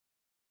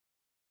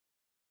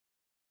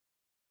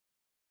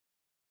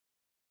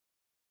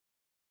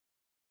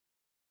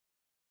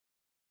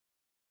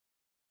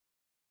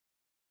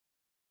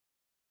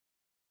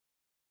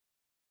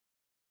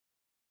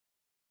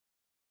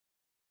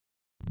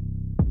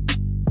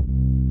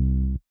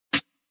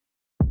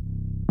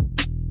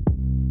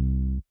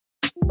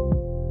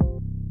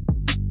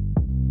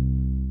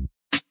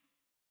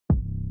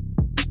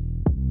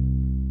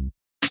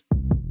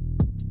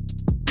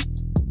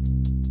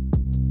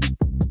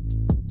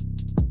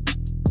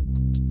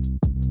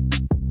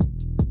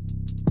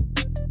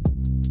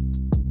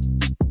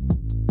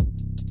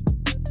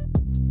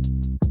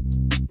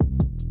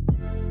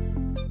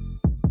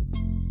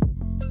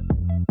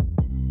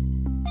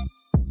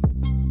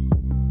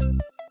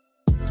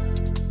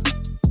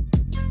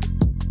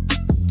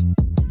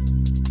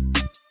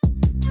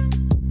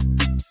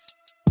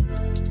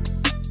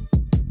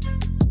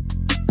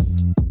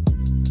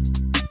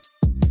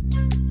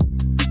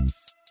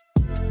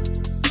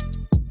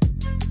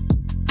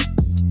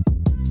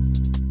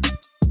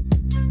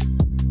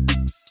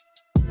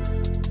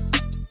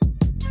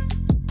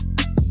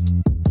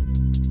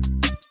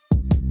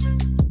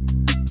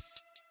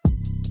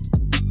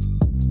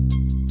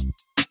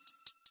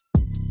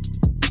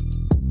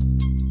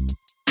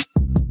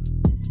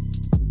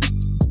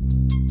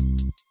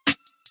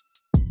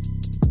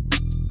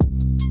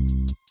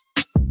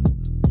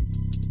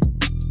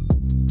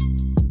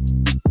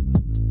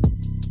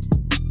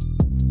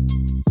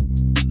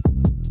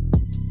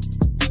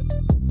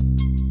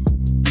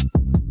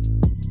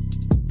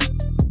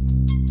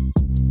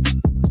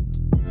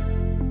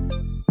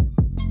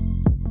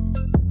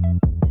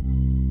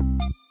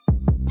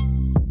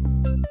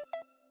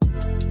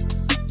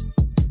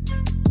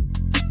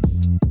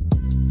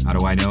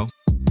I know?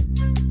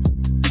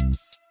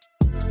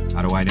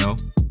 How do I know?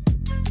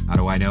 How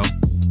do I know?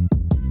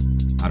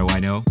 How do I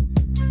know?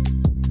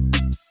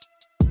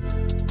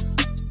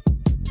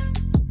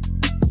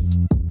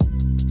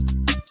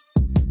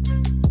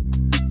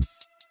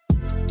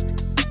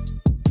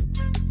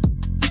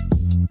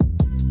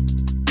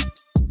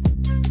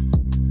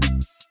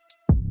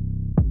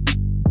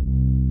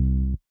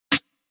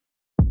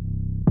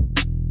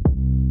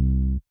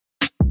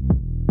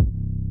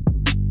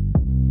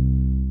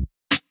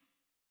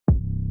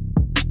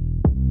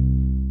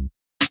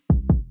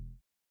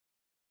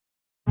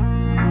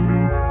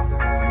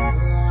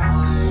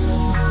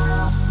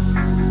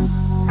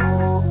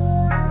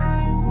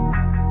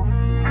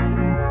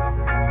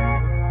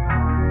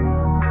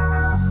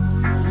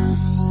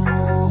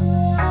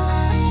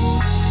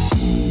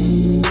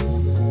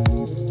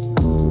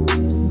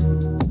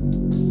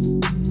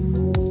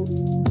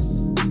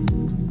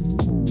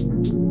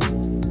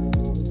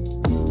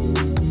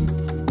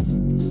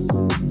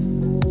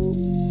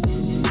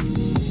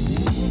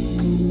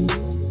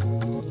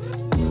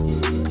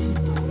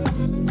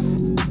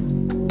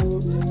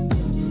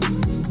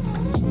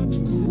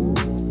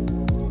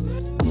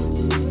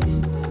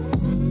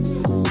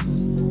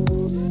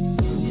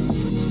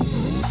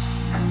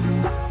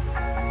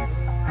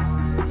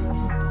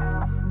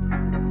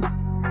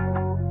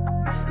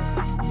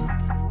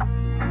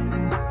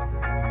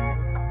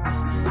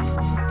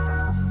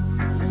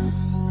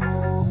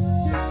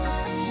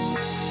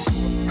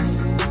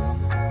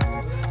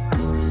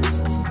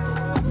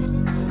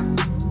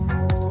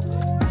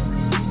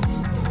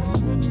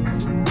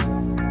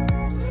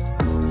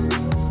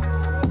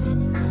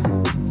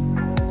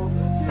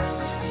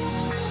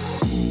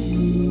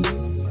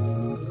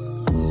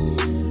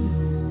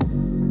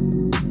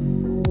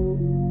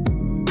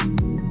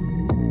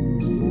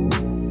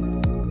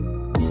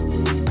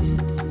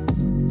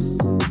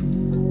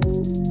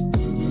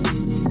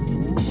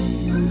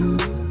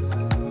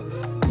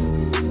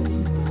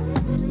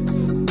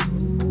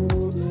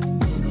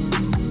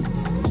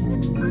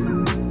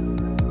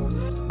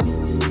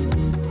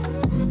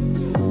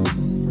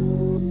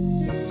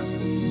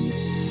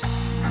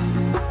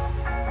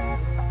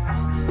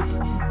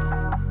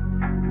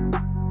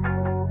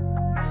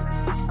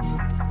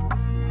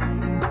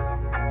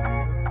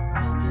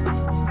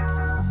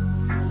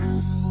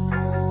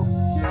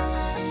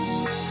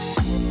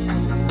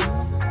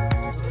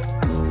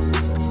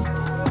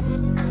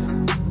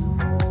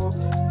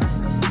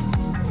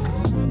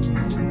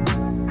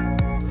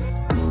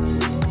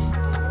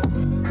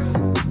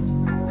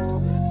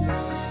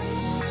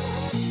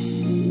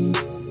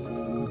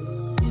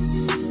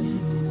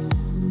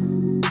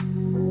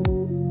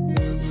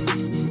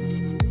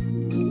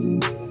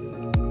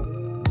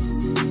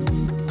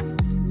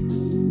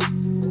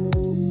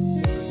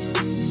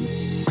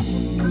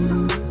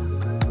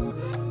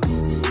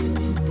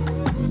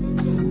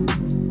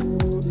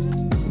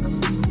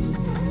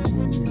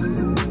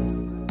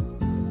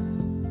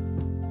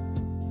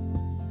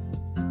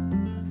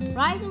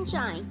 Rise and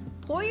shine.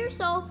 Pour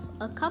yourself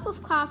a cup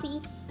of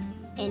coffee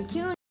and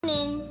tune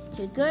in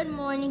to Good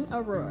Morning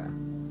Aurora.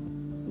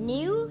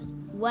 News,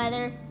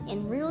 weather,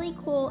 and really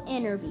cool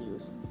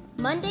interviews.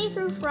 Monday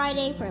through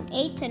Friday from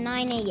 8 to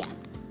 9 a.m.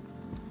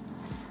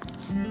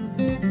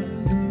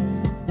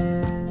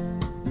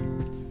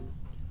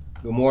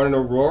 Good morning,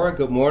 Aurora.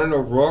 Good morning,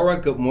 Aurora.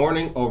 Good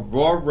morning,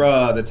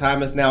 Aurora. The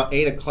time is now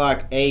 8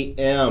 o'clock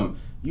a.m.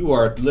 You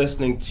are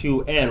listening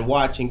to and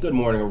watching Good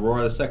Morning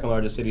Aurora, the second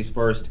largest city's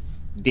first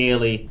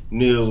daily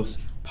news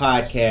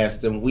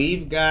podcast. And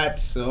we've got,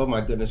 oh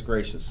my goodness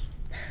gracious,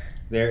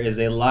 there is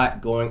a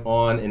lot going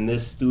on in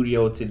this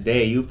studio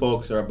today. You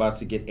folks are about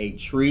to get a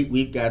treat.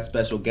 We've got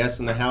special guests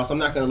in the house. I'm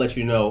not going to let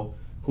you know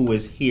who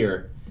is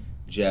here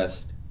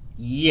just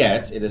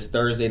yet. It is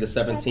Thursday, the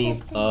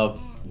 17th of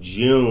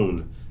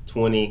June,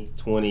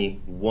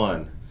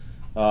 2021.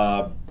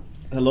 Hello,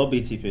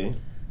 BTP.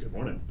 Good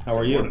morning. How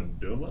are you? Morning.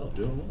 Doing well.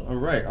 All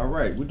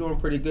right. We're doing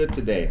pretty good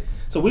today.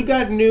 So we've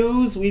got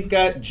news, we've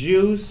got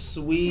juice,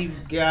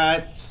 we've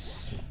got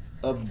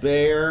a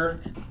bear,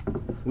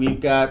 we've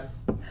got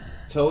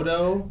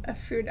Toto. A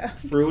Fruta.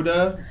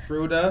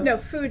 Fruta. No,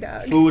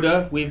 Fuda.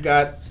 Fuda. We've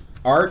got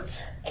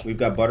art, we've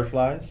got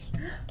butterflies,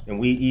 and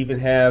we even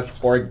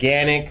have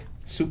organic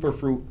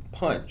superfruit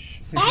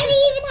punch. And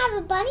we even have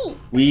a bunny.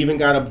 We even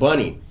got a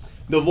bunny.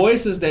 The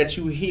voices that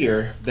you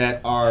hear that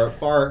are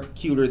far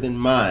cuter than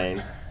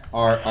mine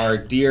are our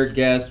dear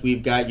guests.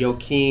 We've got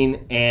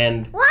Joaquin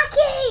and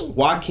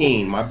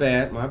Joaquin. My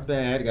bad.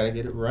 Gotta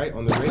get it right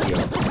on the radio.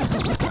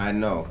 I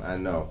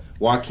know.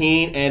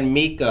 Joaquin and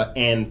Mika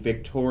and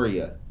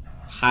Victoria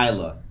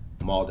Hyla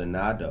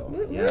Maldonado.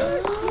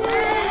 Yes.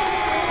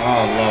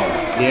 Oh,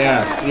 Lord.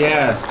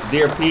 Yes.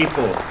 Dear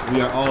people,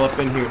 we are all up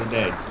in here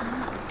today.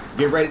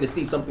 Get ready to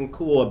see something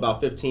cool about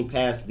 15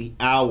 past the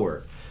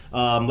hour.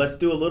 Let's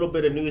do a little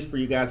bit of news for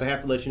you guys. I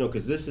have to let you know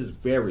because this is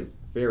very,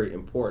 very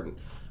important.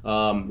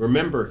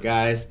 Remember,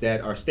 guys, that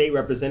our state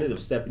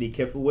representatives Stephanie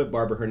Kifowit,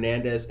 Barbara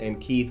Hernandez,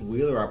 and Keith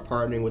Wheeler are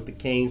partnering with the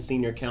Kane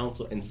Senior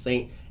Council and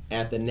St.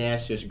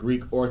 Athanasius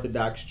Greek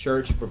Orthodox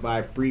Church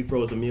provide free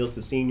frozen meals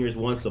to seniors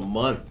once a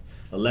month,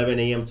 11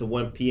 a.m. to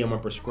 1 p.m. on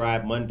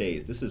prescribed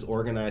Mondays. This is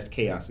organized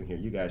chaos in here.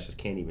 You guys just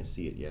can't even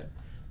see it yet.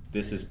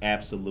 This is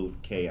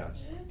absolute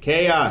chaos.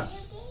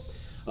 Chaos!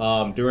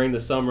 During the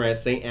summer at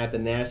St.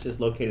 Athanasius,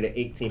 located at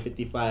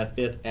 1855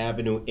 5th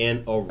Avenue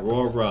in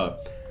Aurora.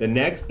 The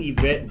next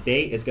event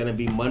date is going to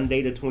be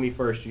Monday the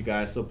 21st, you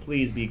guys. So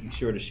please be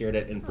sure to share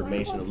that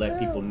information and let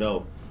people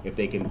know if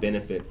they can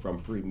benefit from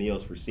free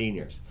meals for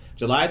seniors.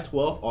 July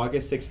 12th,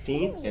 August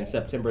 16th, and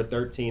September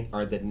 13th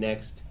are the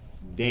next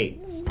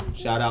dates.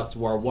 Shout out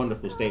to our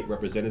wonderful state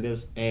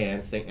representatives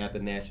and St.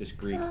 Athanasius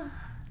Greek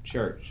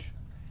Church.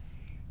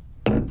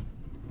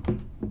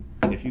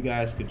 If you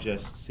guys could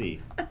just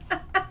see.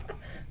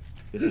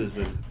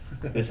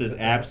 This is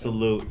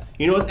absolute.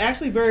 You know, it's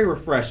actually very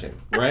refreshing,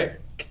 right?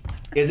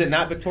 Is it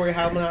not, Victoria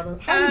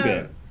Halmanado? How you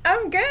been?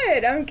 I'm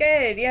good.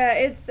 Yeah,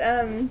 it's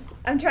I'm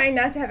trying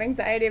not to have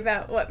anxiety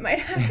about what might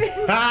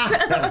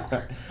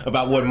happen.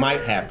 About what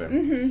might happen.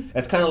 Mm-hmm.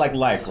 That's kind of like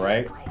life,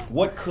 right?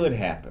 What could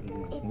happen?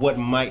 What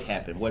might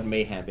happen? What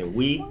may happen?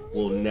 We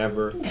will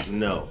never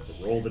know.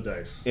 It's a roll of the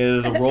dice. It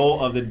is a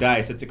roll of the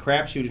dice. It's a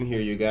crapshoot in here,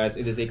 you guys.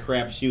 It is a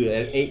crapshoot.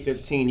 At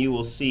 8:15, you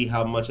will see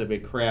how much of a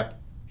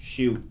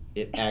crapshoot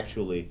it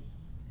actually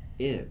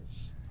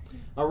is.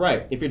 All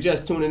right, if you're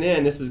just tuning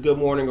in, this is Good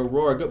Morning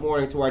Aurora. Good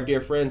morning to our dear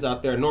friends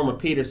out there. Norma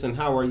Peterson,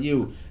 how are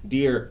you?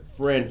 Dear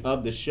friends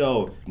of the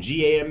show.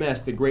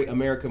 GAMS, the Great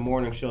American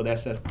Morning Show.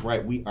 That's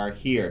right, we are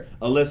here.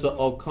 Alyssa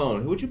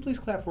Ocone. Would you please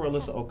clap for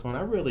Alyssa Ocone?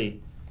 I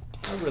really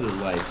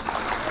like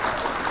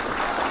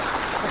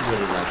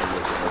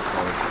Alyssa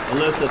Ocone.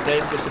 Alyssa,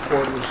 thanks for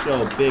supporting the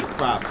show. Big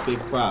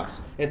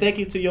props. And thank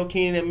you to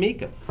Joaquin and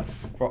Mika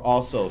for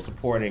also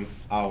supporting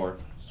our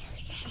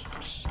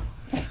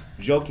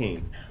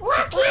Joaquin.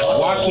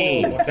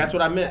 Joaquin. That's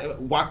what I meant.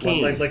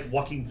 Joaquin. Like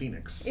Joaquin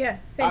Phoenix. Yeah,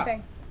 same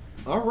thing.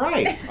 All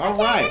right. Okay, then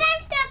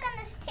I'm stuck on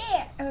this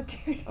chair. Oh,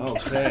 dude.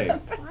 Okay.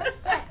 I'm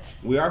stuck.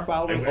 We are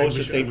following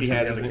OSHA safety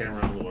hazards.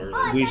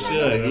 We Okay.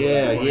 should.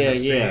 Yeah.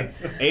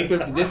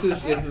 8:50. This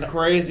is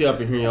crazy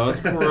up in here, y'all. It's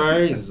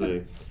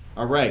crazy.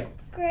 All right.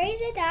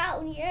 Crazy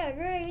down, yeah,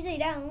 crazy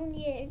down,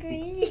 yeah,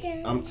 crazy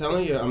down. I'm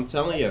telling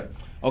you.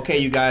 Okay,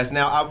 you guys.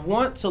 Now I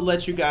want to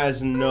let you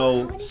guys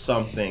know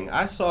something.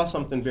 I saw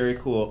something very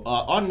cool.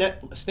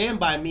 Stand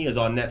By Me is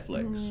on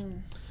Netflix.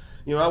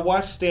 You know, I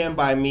watched Stand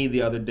By Me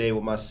the other day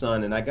with my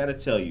son, and I got to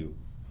tell you,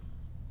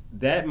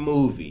 that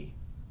movie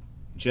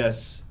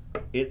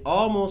it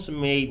almost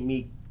made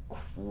me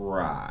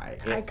cry.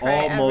 I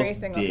cry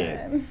almost every single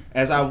time.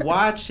 As I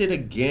watch it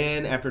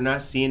again after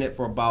not seeing it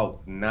for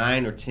about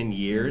 9 or 10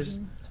 years,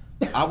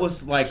 I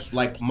was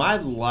like my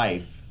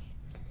life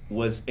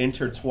was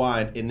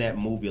intertwined in that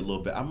movie a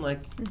little bit. I'm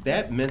like,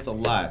 that meant a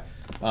lot.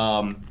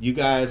 You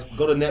guys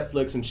go to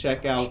Netflix and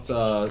check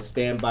out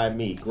Stand By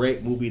Me.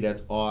 Great movie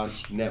that's on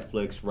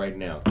Netflix right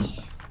now.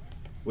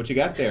 What you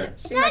got there?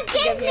 It's on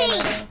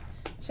Disney.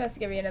 She has to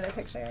give you another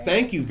picture.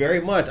 Thank you very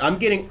much. I'm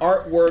getting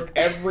artwork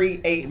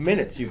every 8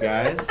 minutes, you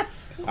guys.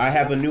 I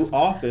have a new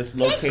office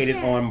located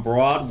on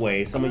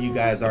Broadway. Some of you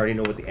guys already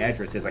know what the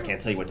address is. I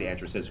can't tell you what the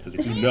address is because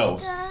if you know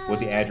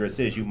what the address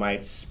is, you might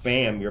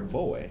spam your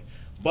boy.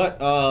 But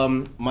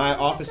my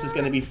office is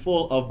going to be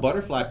full of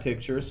butterfly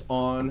pictures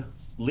on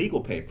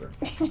legal paper.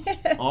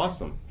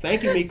 Awesome.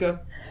 Thank you,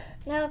 Mika.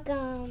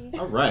 Welcome.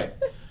 All right.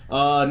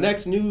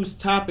 Next news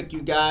topic,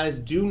 you guys.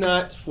 Do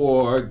not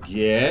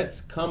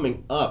forget,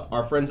 coming up,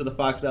 our friends of the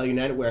Fox Valley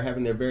United Way are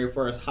having their very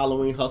first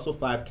Halloween Hustle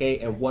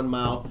 5K and 1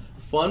 mile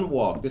fun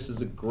walk. This is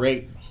a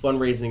great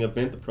fundraising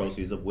event, the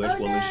proceeds of which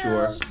will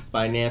ensure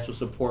financial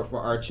support for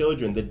our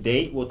children. The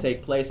date will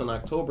take place on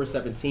October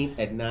 17th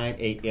at 9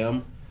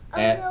 a.m.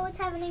 at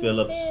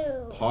Phillips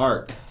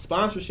Park.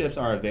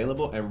 Sponsorships are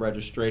available and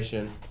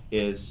registration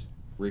is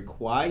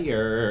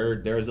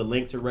required. There is a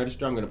link to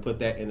register. I'm going to put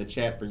that in the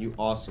chat for you.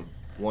 Awesome,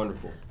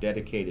 wonderful,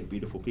 dedicated,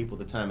 beautiful people.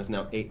 The time is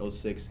now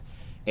 8:06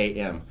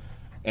 a.m.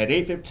 At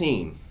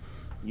 8:15,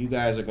 you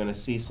guys are going to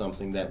see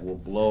something that will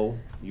blow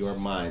your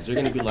minds. You're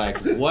going to be like,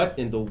 what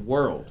in the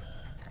world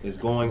is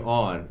going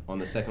on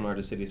the second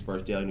largest city's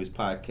first daily news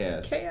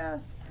podcast?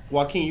 Chaos.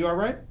 Joaquin, you all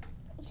right?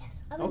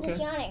 I was just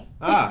yawning.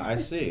 I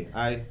see.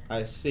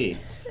 I see.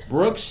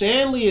 Brooke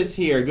Shanley is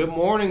here. Good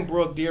morning,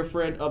 Brooke, dear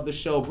friend of the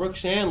show. Brooke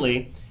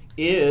Shanley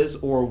is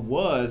or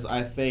was,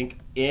 I think,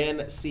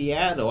 in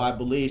Seattle. I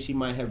believe she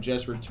might have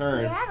just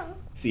returned.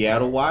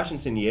 Seattle,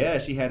 Washington. Yeah,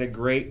 she had a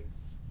great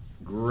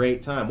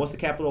time. What's the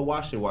capital of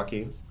Washington,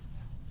 Joaquin?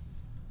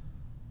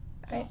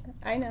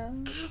 I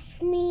know.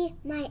 Ask me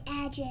my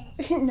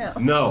address. No.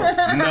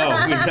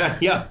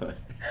 Yeah.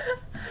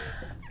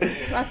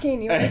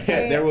 Joaquin, you want to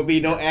say there will be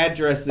no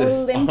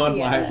addresses Olympia. on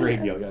live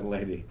radio, young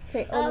lady.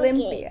 Say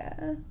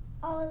Olympia.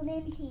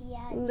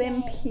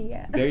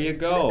 Olympia. There you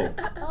go.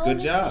 Good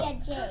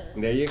job.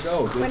 There you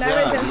go. Good When job.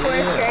 I was in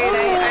fourth grade,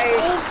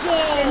 since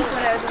Olympia.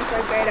 when I was in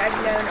fourth grade, I've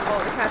known all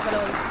the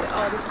capitals to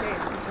all the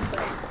states. Just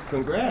like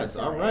Congrats.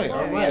 All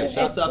right.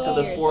 Shouts out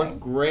to the fourth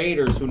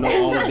graders who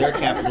know all of their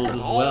capitals as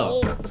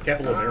well. It's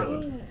capital of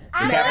Maryland. The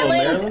capital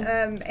of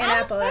Maryland?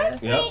 Annapolis. I'm a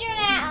first grader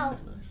now.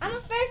 I'm a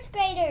first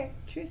grader.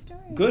 True story.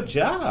 Good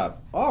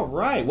job. All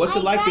right. What's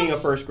it like being a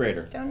first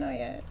grader? Don't know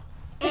yet.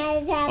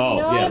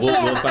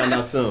 We'll find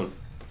out soon.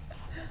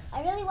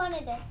 I really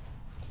wanted to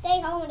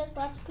stay home and just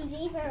watch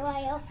TV for a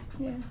while.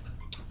 Yeah.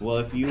 Well,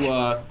 if you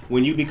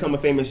when you become a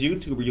famous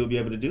YouTuber, you'll be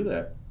able to do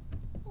that.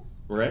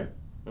 Right?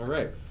 All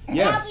right.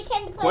 Yes.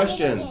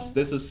 Questions.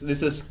 This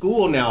is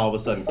school now. All of a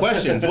sudden,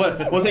 questions.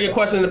 We'll take a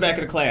question in the back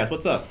of the class.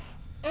 What's up?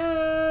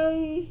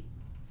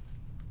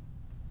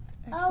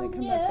 Oh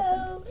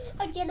no,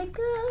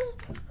 Angelica.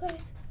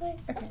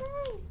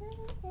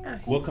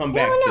 We'll come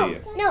back to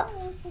you. No,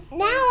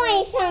 now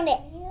I found it.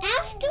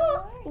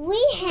 After we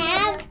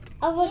have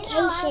a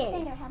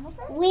vacation,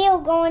 we are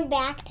going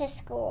back to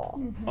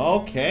school.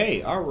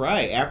 Okay, all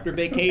right. After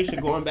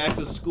vacation, going back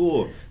to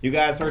school. You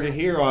guys heard it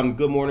here on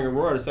Good Morning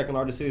Aurora, the second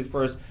largest city's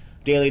first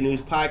daily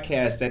news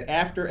podcast, that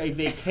after a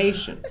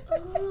vacation,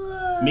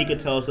 Mika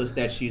tells us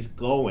that she's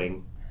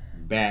going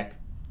back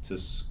to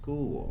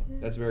school.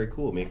 That's very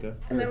cool, Mika.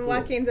 And then cool.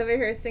 Joaquin's over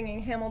here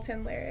singing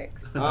Hamilton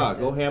lyrics.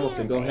 Go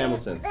Hamilton, go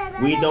Hamilton.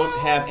 We don't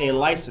have a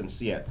license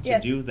yet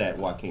to do that,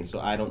 Joaquin, so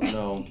I don't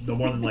know. No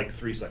more than like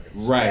 3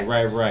 seconds. Right.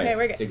 Okay,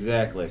 we're good.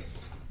 Exactly.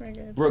 We're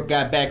good. Brooke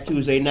got back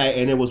Tuesday night,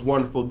 and it was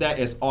wonderful. That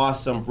is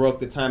awesome, Brooke.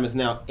 The time is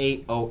now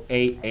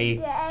 8:08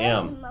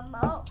 a.m.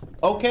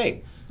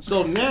 Okay,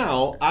 so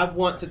now I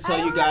want to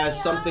tell you guys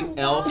something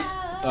else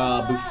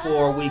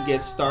before we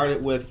get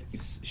started with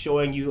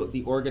showing you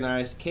the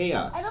organized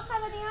chaos. I don't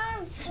have any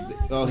arms.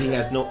 Oh, he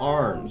has no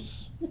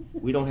arms.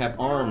 We don't have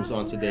arms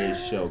on today's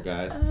show,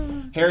 guys.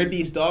 Harry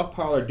B's Dog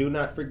Parlor, do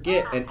not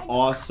forget, an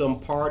awesome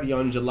party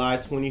on July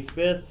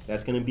 25th.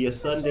 That's going to be a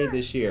Sunday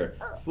this year.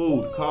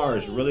 Food,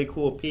 cars, really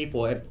cool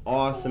people, an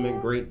awesome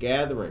and great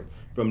gathering.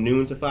 From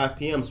noon to 5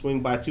 p.m.,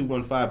 swing by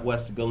 215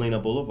 West Galena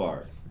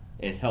Boulevard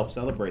and help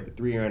celebrate the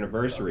 3-year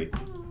anniversary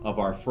of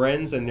our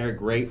friends and their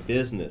great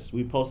business.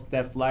 We posted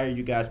that flyer.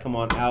 You guys come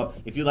on out.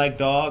 If you like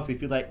dogs,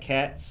 if you like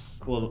cats,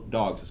 well,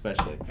 dogs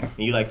especially, and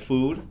you like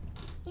food.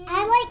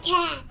 I like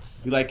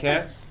cats. You like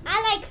cats?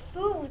 I like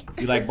food.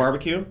 You like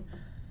barbecue?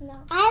 No.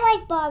 I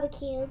like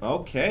barbecue.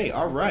 Okay,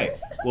 all right.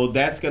 Well,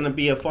 that's going to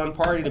be a fun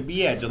party to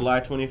be at July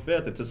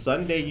 25th. It's a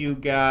Sunday, you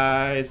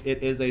guys.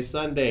 It is a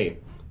Sunday.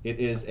 It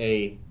is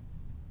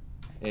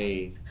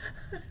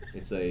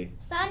it's a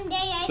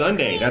Sunday ice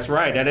Sunday. cream. That's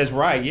right. That is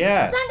right.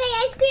 Yes. Sunday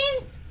ice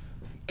creams.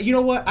 You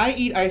know what? I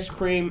eat ice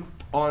cream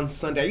on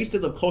Sunday. I used to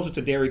live closer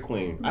to Dairy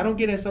Queen. I don't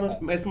get as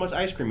much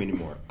ice cream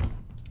anymore.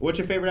 What's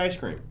your favorite ice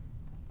cream?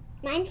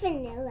 Mine's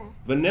vanilla.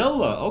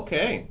 Vanilla.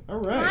 Okay. All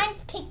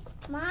right.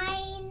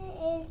 Mine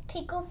is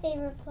pickle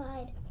flavored.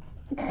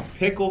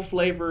 Pickle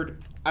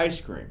flavored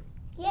ice cream.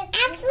 Yes.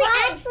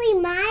 Actually,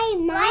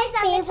 my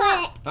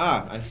favorite.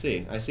 Ah, I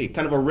see.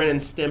 Kind of a Ren and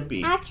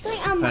Stimpy. Actually,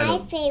 my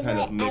favorite kind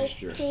of ice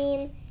mixture.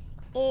 cream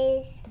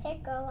is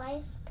pickle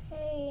ice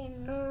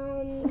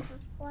cream.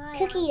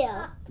 Cookie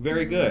dough.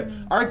 Very good.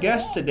 Our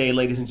guests today,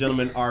 ladies and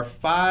gentlemen, are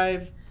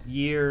 5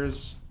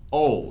 years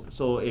old.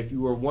 So if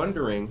you were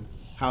wondering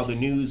how the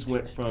news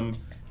went from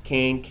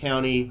Kane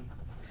County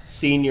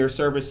Senior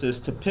Services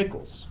to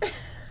pickles,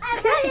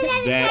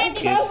 that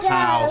is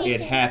how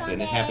it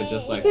happened. It happened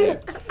just like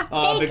that.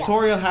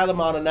 Victoria Hyla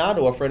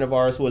Maldonado, a friend of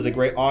ours who is a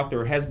great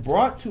author, has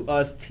brought to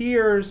us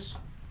Tears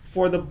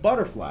for the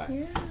Butterfly.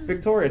 Yeah.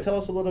 Victoria, tell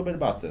us a little bit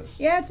about this.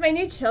 Yeah, it's my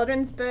new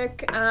children's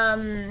book,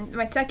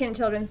 my second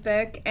children's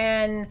book,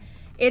 and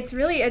it's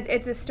really,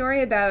 it's a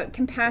story about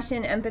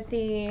compassion,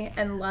 empathy,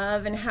 and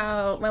love, and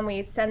how when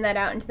we send that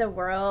out into the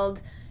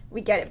world, we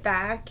get it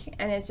back.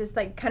 And it's just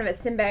like kind of a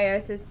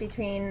symbiosis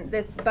between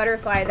this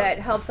butterfly that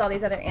helps all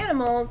these other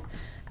animals.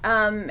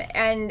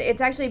 And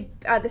it's actually,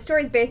 the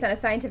story is based on a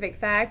scientific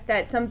fact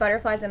that some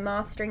butterflies and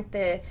moths drink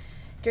the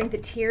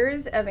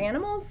tears of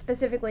animals,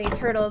 specifically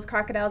turtles,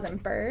 crocodiles,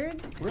 and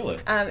birds. Really?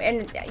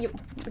 And you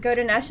go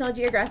to National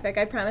Geographic,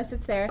 I promise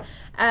it's there.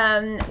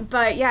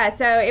 But yeah,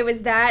 so it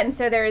was that, and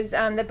so there's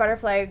the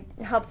butterfly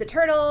helps the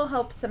turtle,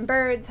 helps some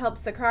birds,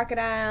 helps the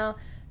crocodile,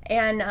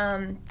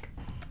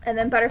 and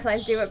then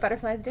butterflies do what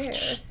butterflies do.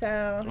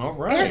 So all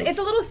right. It's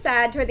a little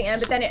sad toward the end,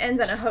 but then it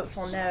ends on a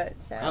hopeful note.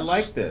 So I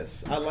like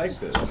this.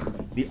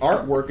 The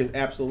artwork is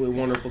absolutely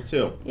wonderful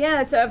too.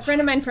 Yeah, it's a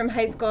friend of mine from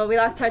high school. We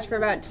lost touch for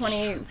about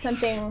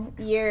 20-something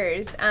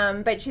years,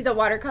 but she's a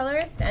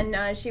watercolorist,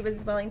 and she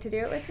was willing to do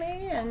it with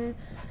me. And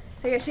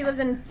so yeah, she lives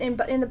in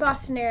the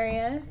Boston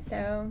area.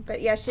 So, but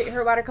yeah,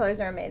 her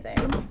watercolors are amazing.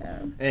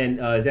 So. And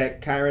is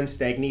that Kyron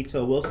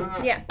Stagnito Wilson?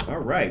 Yeah. All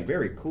right.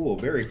 Very cool.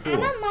 Very cool.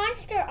 I'm a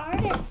monster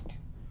artist.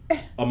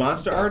 A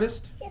monster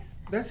artist? Yes.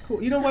 That's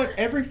cool. You know what?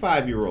 Every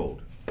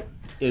 5-year-old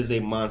is a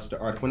monster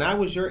artist. When I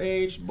was your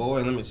age,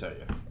 boy, let me tell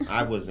you,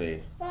 I was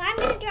a... Well, I'm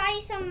going to draw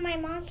you some of my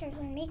monsters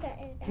when Mika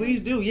is done.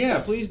 Please do. Yeah,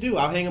 please do.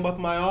 I'll hang them up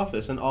in my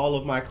office, and all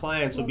of my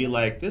clients will be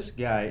like, this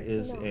guy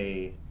is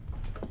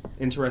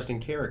interesting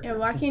character. Yeah,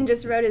 Joaquin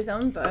just wrote his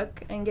own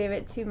book and gave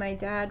it to my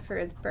dad for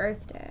his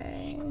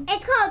birthday.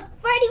 It's called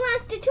Freddy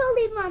Monster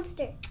Tully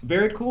Monster.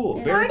 Very cool.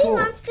 Very Freddy cool.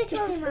 Monster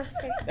Tully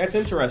Monster. That's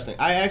interesting.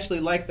 I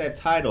actually like that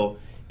title.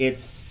 It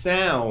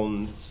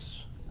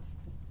sounds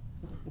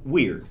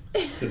weird.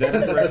 Is that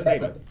a correct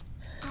statement?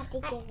 I have to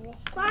give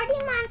this. Freddy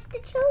Monster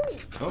Tully.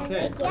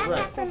 Okay, Yeah, all right.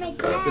 that's for my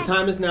dad. The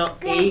time is now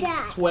Good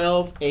dad.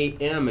 8:12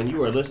 a.m. and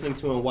you are listening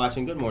to and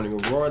watching Good Morning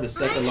Aurora, the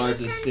second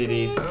largest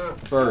city's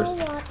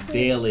first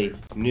daily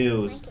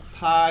news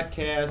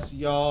podcast,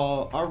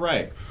 y'all. All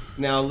right.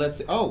 Now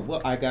let's. Oh,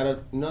 well, I got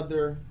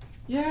another.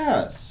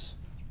 Yes.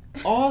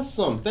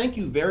 Awesome. Thank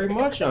you very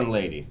much, young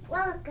lady.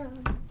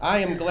 Welcome. I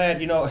am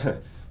glad.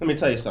 Let me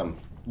tell you something.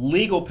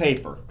 Legal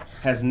paper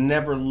has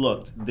never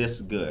looked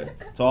this good.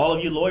 To all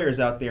of you lawyers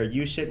out there,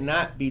 you should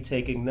not be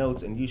taking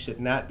notes and you should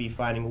not be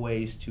finding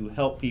ways to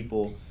help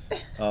people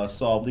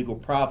solve legal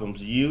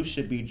problems. You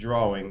should be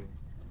drawing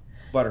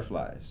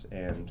butterflies.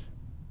 And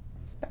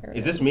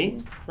is this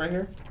me right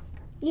here?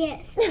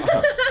 Yes.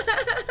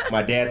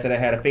 My dad said I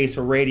had a face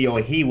for radio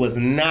and he was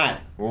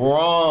not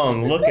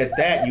wrong. Look at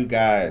that, you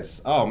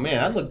guys. Oh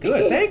man, I look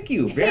good. Thank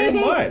you very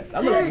much. I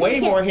look way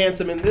more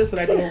handsome in this than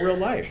I do in real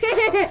life.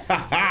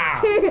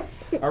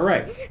 All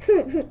right.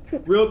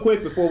 Real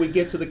quick before we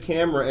get to the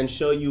camera and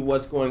show you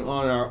what's going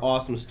on in our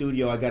awesome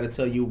studio, I got to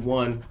tell you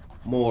one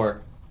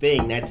more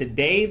thing. Now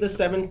today, the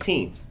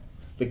 17th,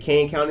 the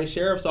Kane County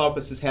Sheriff's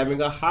Office is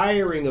having a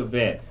hiring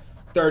event.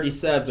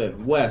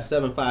 37 West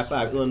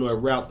 755 Illinois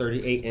Route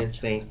 38 in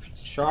St.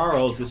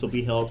 Charles. This will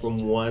be held from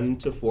 1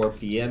 to 4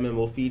 p.m. and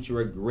will feature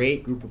a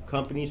great group of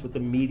companies with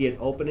immediate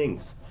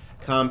openings.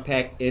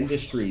 Compact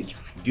Industries,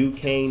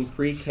 Duquesne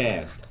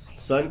Precast,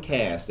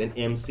 Suncast, and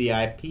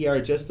MCIP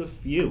are just a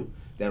few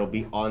that'll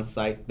be on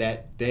site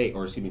that day,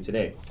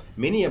 today.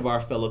 Many of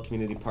our fellow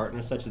community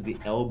partners, such as the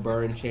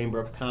Elburn Chamber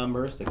of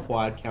Commerce, the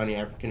Quad County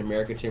African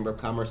American Chamber of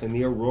Commerce, and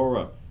the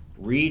Aurora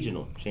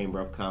Regional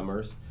Chamber of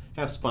Commerce,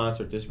 have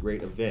sponsored this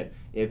great event.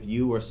 If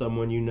you or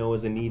someone you know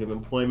is in need of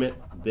employment,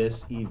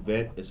 this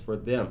event is for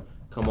them.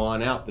 Come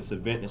on out. This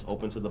event is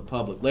open to the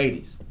public.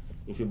 Ladies,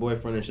 if your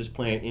boyfriend is just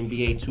playing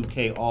NBA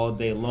 2K all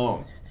day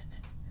long,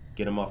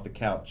 get him off the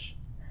couch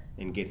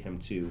and get him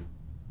to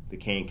the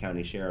Kane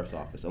County Sheriff's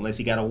Office. Unless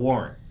he got a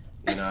warrant.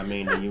 You know what I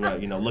mean?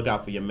 Then look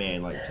out for your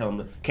man. Like, tell him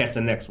to catch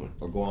the next one.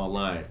 Or go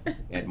online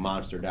at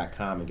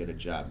monster.com and get a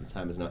job. The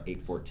time is now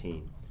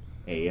 8:14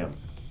 a.m.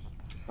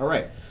 All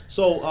right.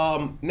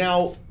 So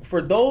now,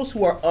 for those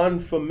who are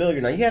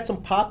unfamiliar, now you had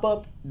some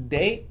pop-up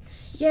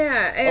dates.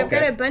 Yeah, I've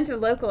got a bunch of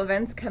local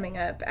events coming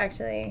up,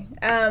 actually.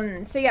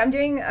 I'm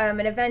doing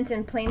an event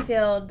in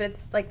Plainfield, but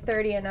it's like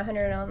 30 and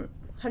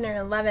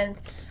 111th.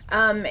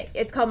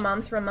 It's called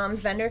Moms for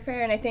Moms Vendor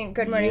Fair, and I think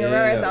Good Morning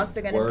Aurora is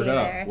also going to be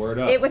there. Word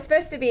up. It was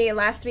supposed to be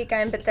last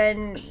weekend, but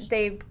then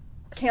they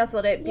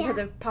canceled it because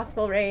of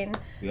possible rain.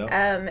 Yep.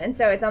 And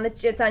so it's on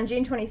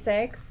June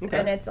 26th,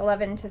 and it's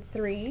 11 to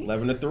 3.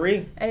 11 to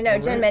 3. And I know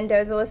Jen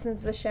Mendoza listens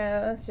to the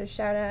show, so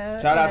shout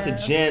out. Shout out to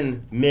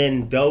Jen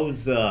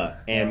Mendoza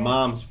and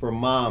Moms for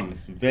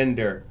Moms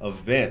vendor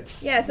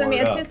events. Yeah, so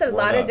it's just a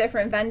lot of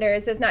different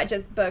vendors. It's not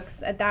just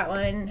books at that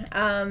one.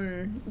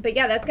 But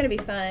yeah, that's going to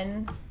be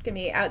fun. It's going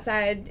to be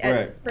outside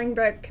at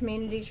Springbrook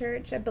Community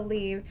Church, I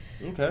believe.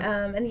 Okay.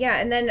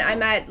 And then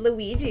I'm at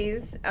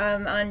Luigi's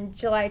on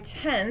July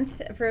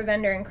 10th for a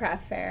vendor and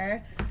craft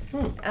fair.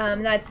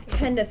 That's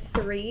 10 to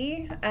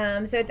 3.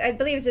 So I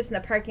believe it's just in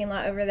the parking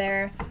lot over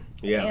there.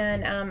 Yeah.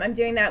 And I'm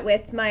doing that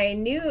with my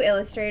new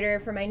illustrator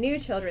for my new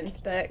children's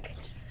book.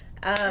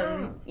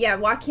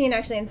 Joaquin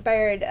actually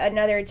inspired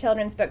another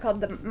children's book called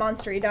The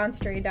Monstery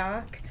Donstery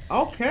Doc.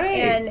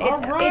 Okay. And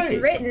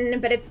it's written,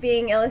 but it's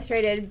being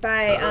illustrated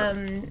by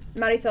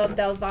Marisol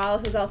Del Val,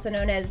 who's also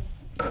known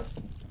as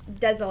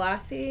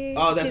Desalasi.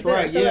 Oh, that's she's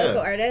right. The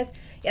local artist.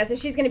 Yeah, so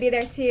she's going to be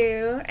there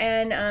too,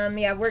 and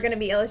we're going to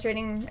be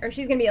illustrating, or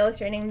she's going to be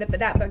illustrating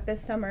that book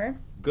this summer.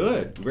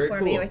 Good, very cool.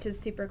 For me, which is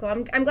super cool.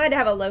 I'm glad to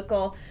have a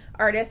local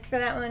artist for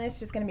that one. It's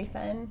just going to be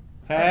fun.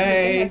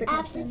 Hey, I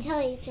have to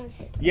tell you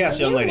something. Yes,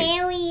 young lady. Are you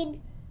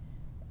married?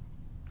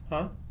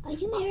 Huh? Are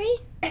you married?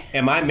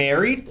 Am I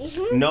married?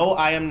 Mm-hmm. No,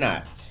 I am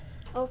not.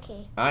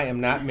 Okay. I am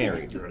not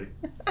married. You ready?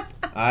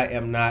 I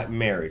am not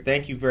married.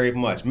 Thank you very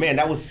much. Man,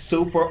 that was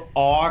super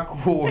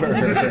awkward.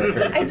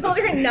 I told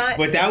her not.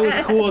 But that was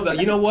cool though.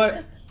 You know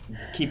what?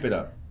 Keep it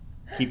up.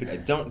 Keep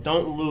it up.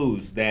 Don't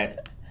lose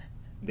that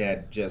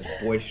just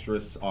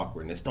boisterous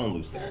awkwardness. Don't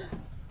lose that.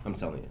 I'm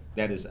telling you.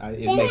 That is it then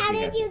makes me happy.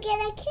 how did you get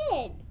a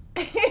kid?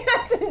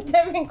 That's a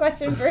different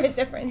question for a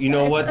different You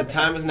know what? The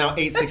time is now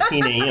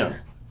 8:16 a.m.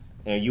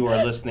 And you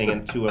are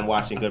listening to and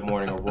watching Good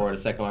Morning Aurora,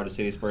 the second largest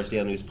city's first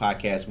daily news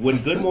podcast. When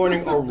Good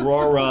Morning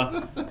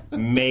Aurora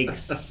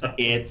makes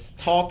its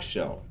talk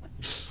show,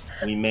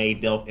 we may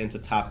delve into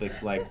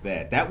topics like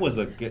that. That was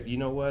a good, you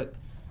know what?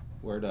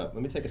 Word up.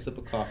 Let me take a sip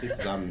of coffee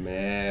because I'm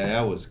mad.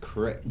 That was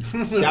crazy.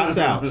 Shouts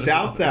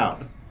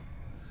out.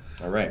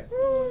 All right.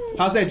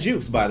 How's that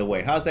juice, by the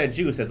way? How's that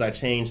juice as I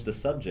change the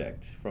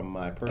subject from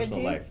my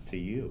personal life to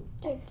you?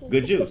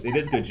 Good juice. It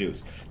is good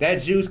juice.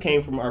 That juice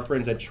came from our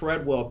friends at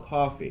Treadwell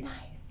Coffee. Nice.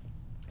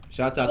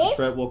 Shouts out to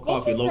Treadwell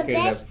Coffee, located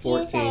at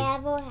 14. Juice I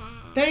ever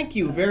had. Thank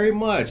you very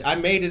much. I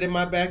made it in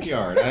my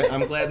backyard.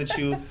 I'm glad that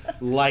you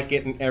like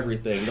it and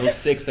everything. Those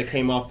sticks that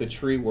came off the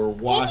tree were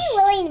washed. Did you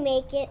really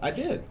make it? I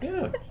did.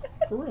 Yeah.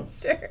 For real.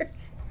 Sure.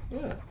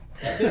 Yeah.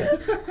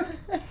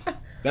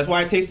 That's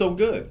why it tastes so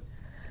good.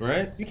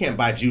 Right? You can't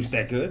buy juice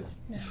that good.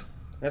 No.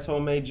 That's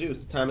homemade juice.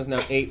 The time is now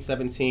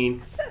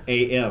 8:17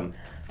 a.m.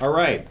 All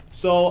right.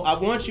 So I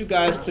want you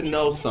guys to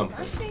know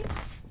something.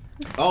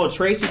 Oh,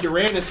 Tracy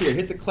Duran is here.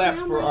 Hit the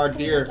claps for our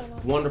dear,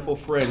 wonderful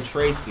friend,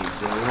 Tracy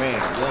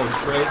Duran. Yo,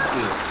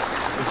 Tracy.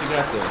 What you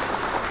got there?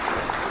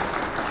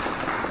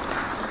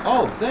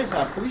 Oh, thanks.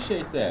 I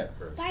appreciate that.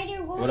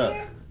 Spider Warrior. What up?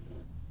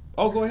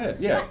 Oh, go ahead.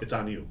 Yeah. It's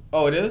on you.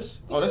 Oh, it is?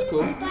 Oh, that's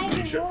cool.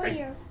 Spider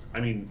Warrior. I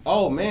mean,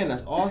 Oh, man,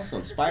 that's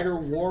awesome. Spider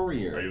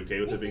Warrior. are you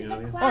okay with it being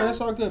on you? Oh, that's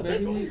all good,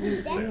 This baby.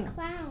 is the Yeah. death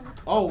clown.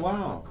 Oh,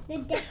 wow. The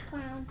death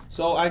clown.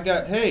 So I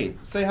got, hey,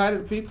 say hi to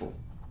the people.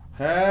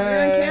 You're on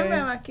Hey.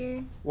 camera,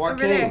 Joaquin.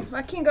 Joaquin. Over there.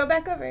 Joaquin, go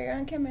back over. You're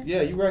on camera.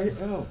 Yeah, you right here.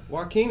 Oh,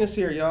 Joaquin is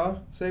here,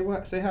 y'all. Say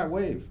what? Say hi,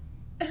 wave.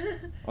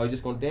 Oh, you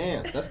just gonna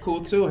dance. That's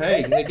cool too.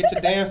 Hey, get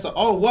your dance on.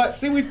 Oh, what?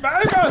 See, we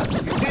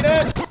famous. You see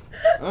that?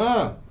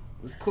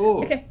 It's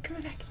cool. Okay, come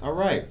on back. All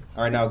right.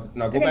 Now go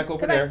Okay, back over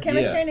come there. back.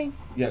 Camera's Yeah. turning.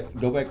 Yeah,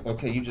 go back.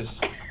 Okay, you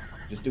just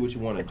do what you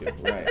want to do.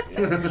 Right.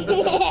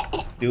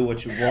 Yeah. Do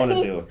what you want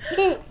to do.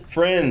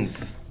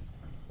 Friends,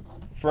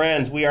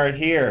 we are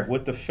here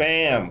with the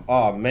fam.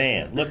 Oh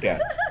man, look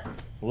at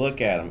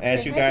them.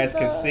 As you guys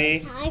can see.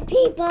 Hi,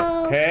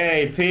 people.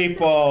 Hey,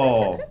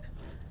 people.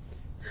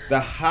 The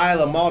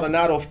Hyla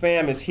Maldonado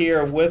fam is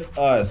here with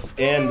us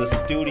in the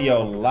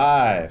studio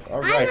live.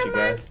 All right, I'm you a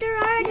guys. monster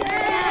artist.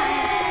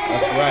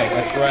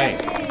 That's right.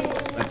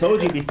 I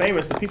told you to be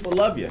famous. The people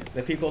love you.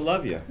 Yeah.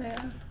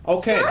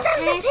 Okay. Show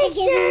them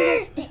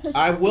the pictures.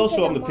 I will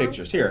show them the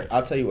pictures. Here,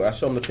 I'll tell you what. I'll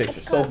show them the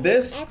pictures. So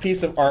this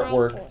piece of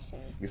artwork,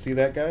 you see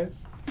that, guys?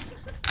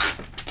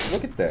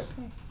 Look at that.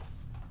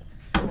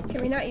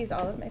 Can we not use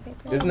all of my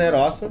paper? Isn't that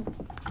awesome?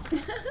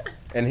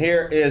 And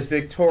here is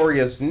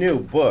Victoria's new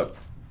book,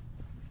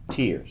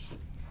 Tears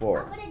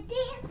for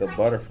the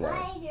Butterfly.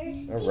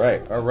 All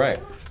right.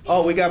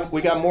 Oh, we got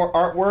more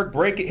artwork.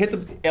 Break it. Hit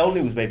the L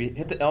News, baby.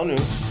 Hit the L News.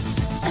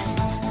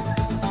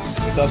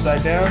 It's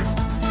upside down.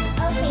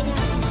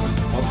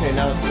 Okay,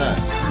 now it's not.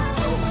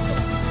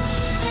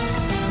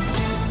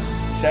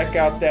 Check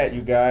out that,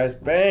 you guys.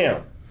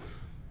 Bam.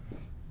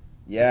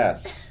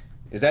 Yes.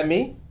 Is that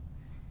me?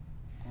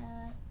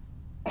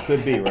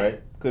 Could be,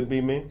 right? Could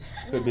be me.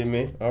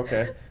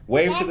 Okay.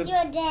 Wave to the. That's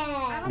your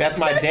dad. That's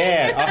my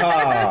dad.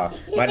 Ah,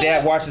 my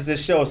dad watches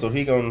this show, so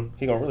he gonna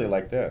really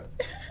like that.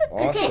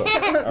 Awesome.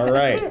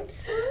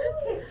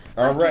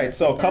 All right.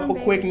 So a couple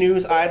quick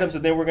news items,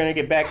 and then we're gonna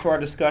get back to our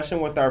discussion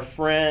with our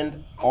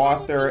friend,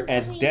 author,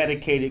 and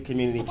dedicated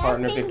community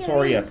partner,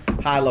 Victoria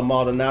Hyla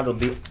Maldonado,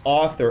 the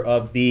author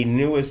of the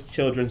newest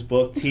children's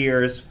book,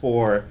 Tears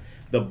for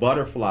the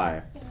Butterfly.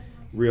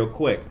 Real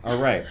quick. All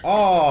right.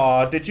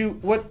 Oh, did you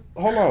what?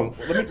 Hold on.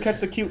 Let me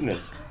catch the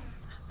cuteness.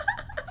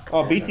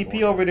 Oh,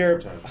 BTP over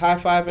there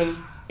high-fiving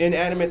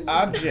inanimate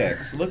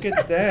objects. Look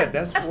at that.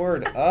 That's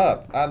word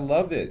up. I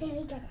love it.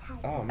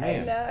 Oh, I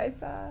man. know, I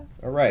saw.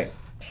 All right.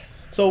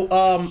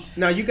 So,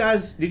 now you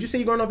guys, did you say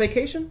you're going on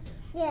vacation?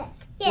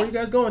 Yes. Where are you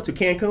guys going to?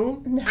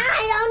 Cancun?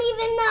 I don't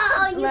even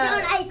know. You Well-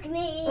 don't ask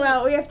me.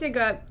 Well, we have to go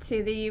up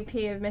to the UP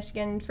of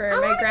Michigan for I my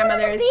wanna go to the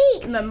grandmother's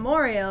beach.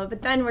 memorial,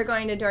 but then we're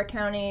going to Door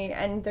County,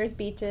 and there's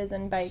beaches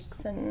and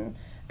bikes and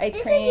ice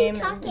This is you cream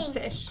talking. and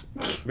fish.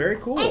 Very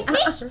cool. and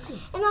fish. And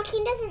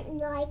Joaquin doesn't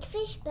like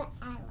fish, but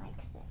I like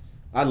fish.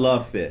 I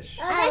love fish.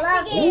 I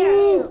love fish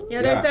too.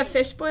 Yeah, there's Yeah. the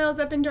fish boils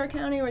up in Door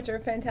County, which are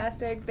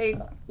fantastic. They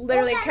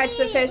literally Look at catch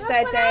the me. fish Look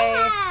that what day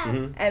I have.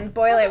 Mhm. and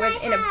boil it Look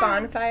what in I a have.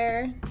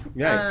 bonfire.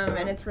 Nice.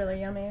 And it's really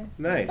yummy.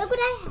 Nice. Look what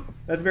I have.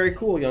 That's very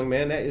cool, young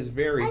man. That is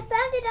very. I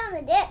found it on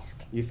the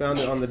disc. You found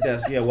it on the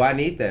desk. Yeah, well, I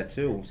need that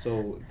too.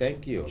 So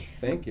thank you.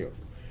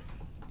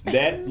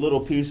 That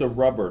little piece of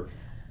rubber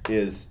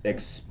is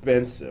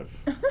expensive.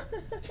 How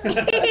is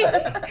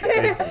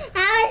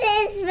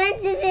it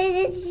expensive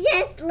if it's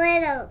just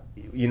little?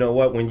 You know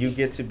what? When you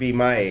get to be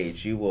my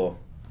age, you'll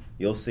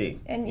see.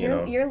 And you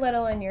know? you're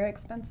little and you're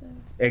expensive.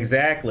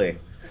 Exactly.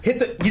 Hit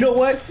the. You know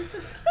what?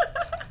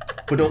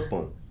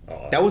 Ba-dum-bum.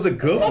 That was a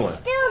good one. It's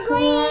still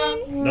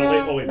green.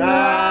 No, wait. And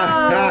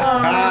I'm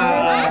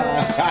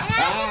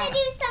gonna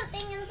do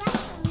something in the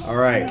bathroom. All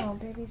right. Oh,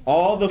 baby.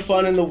 All the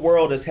fun in the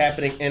world is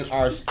happening in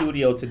our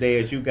studio today,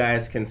 as you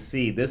guys can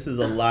see. This is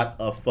a lot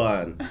of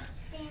fun.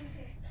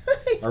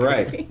 It's All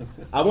right. creepy.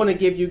 I want to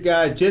give you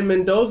guys, Jen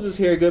Mendoza's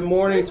here. Good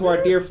morning to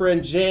our dear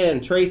friend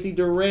Jen. Tracy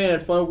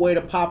Duran, fun way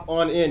to pop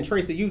on in.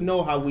 Tracy, you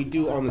know how we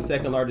do on the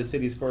second largest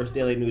city's first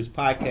daily news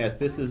podcast.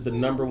 This is the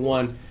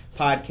 #1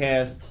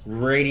 podcast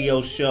radio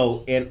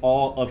show in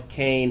all of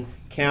Kane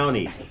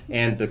County.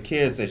 And the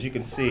kids, as you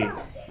can see,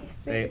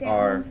 they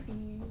are,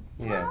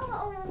 yeah.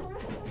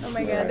 Oh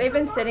my Yeah, they've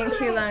been sitting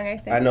too long, I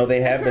think. I know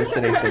they have been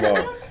sitting too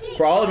long.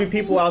 For all of you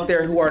people out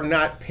there who are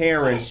not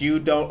parents, you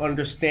don't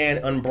understand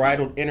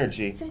unbridled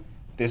energy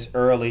this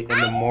early in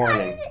the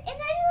morning. If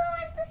anyone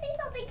wants to say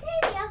something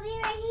crazy, I'll be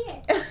right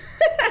here.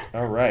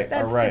 All right,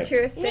 That's all right. the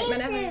truest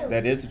statement Me ever. too.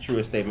 That is the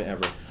truest statement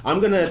ever. I'm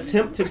gonna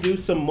attempt to do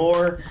some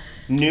more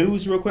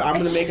news real quick. I'm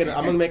gonna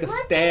make a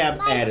stab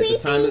at it. The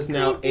time is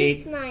now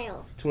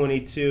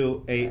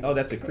 8:22. Oh,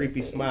 that's a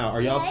creepy smile.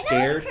 Are y'all Yeah, that was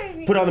scared?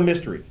 creepy. Put on the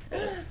mystery.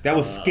 That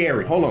was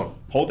scary. Hold on.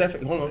 Hold that.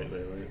 Hold on. Wait.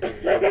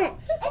 If you would like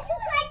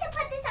to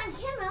put this on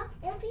camera,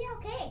 it'll be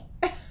okay.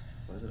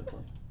 What is it for?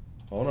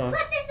 Hold on.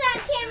 Put this on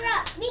camera.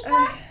 Mika, I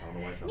don't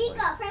know why it's not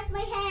Mika, press my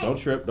head. Don't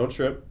trip. Don't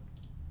trip.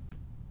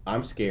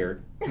 I'm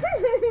scared.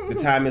 The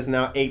time is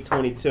now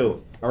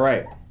 8:22. All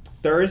right.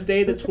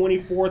 Thursday, the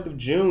 24th of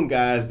June,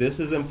 guys. This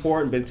is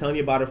important. Been telling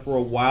you about it for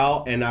a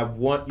while, and I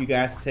want you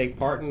guys to take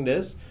part in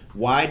this.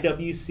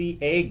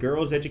 YWCA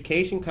Girls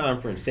Education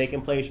Conference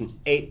taking place from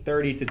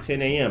 8:30 to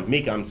 10 a.m.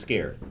 Mika, I'm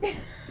scared.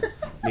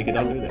 Mika,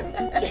 don't do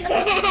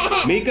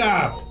that. Mika!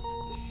 I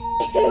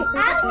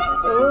was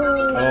just doing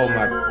something. Oh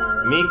my,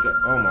 Mika!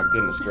 Oh my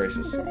goodness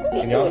gracious!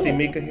 Can y'all see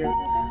Mika here?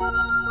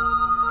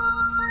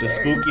 The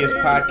spookiest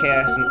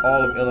podcast in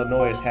all of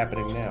Illinois is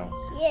happening now.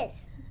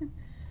 Yes.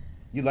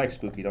 You like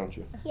spooky, don't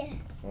you? Yes.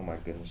 Oh my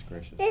goodness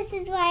gracious! This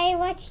is why I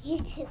watch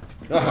YouTube.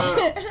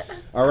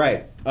 All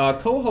right.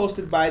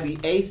 Co-hosted by the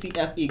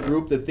ACFE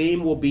group, the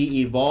theme will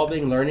be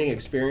Evolving Learning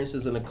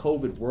Experiences in a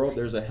COVID World.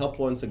 There's a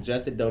helpful and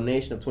suggested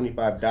donation of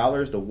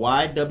 $25. The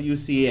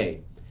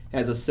YWCA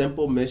has a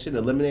simple mission: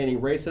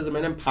 eliminating racism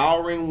and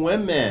empowering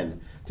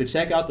women. To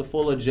check out the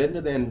full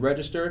agenda, then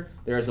register.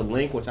 There is a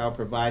link which I'll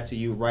provide to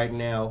you right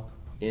now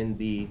in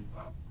the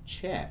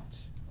chat.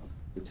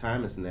 The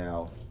time is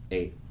now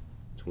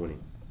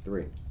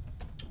 8:23.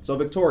 So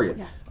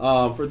Victoria,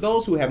 for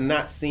those who have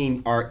not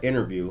seen our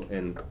interview,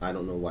 and I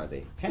don't know why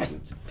they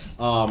haven't,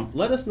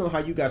 let us know how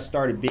you got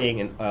started being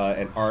an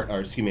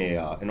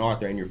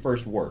author in your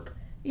first work.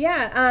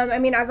 Yeah, I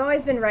mean, I've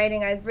always been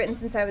writing. I've written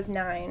since I was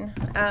 9,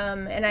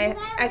 and I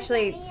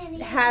actually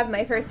have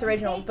my first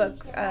original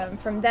book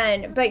from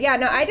then. But yeah,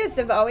 no, I just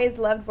have always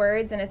loved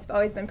words, and it's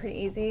always been pretty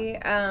easy.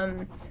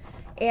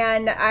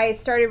 And I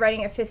started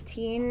writing at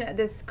 15.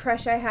 This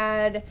crush I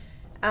had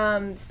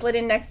slid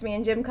in next to me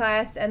in gym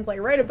class and was like,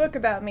 write a book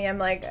about me. I'm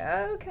like,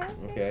 oh, okay.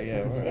 Okay,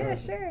 yeah. Yeah,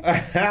 sure.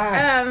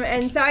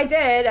 And so I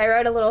did. I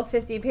wrote a little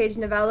 50-page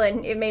novella,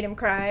 and it made him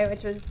cry,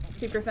 which was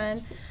super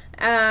fun.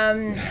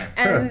 And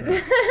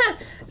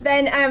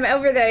then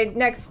over the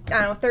next,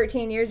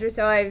 13 years or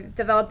so, I've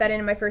developed that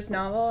into my first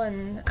novel,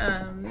 and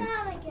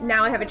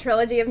now I have a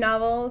trilogy of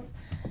novels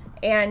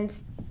and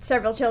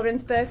several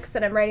children's books,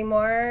 and I'm writing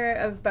more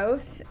of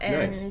both.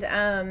 And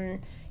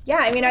yeah,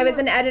 I mean, I was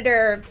an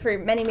editor for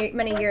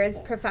many years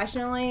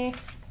professionally,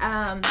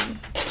 and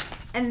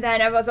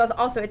then I was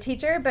also a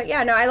teacher. But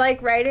yeah, no, I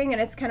like writing,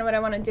 and it's kind of what I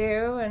want to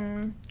do.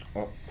 And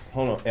Oh,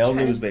 hold on, L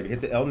News, baby. Hit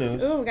the L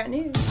News. ooh, we got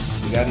news.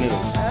 We got news.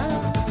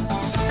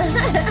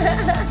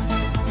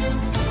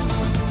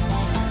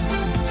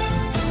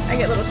 I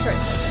get little short.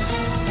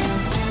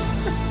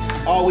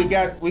 Oh,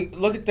 we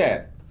look at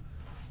that.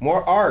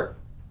 More art.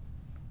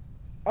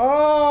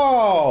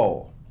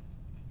 Oh,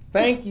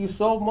 thank you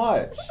so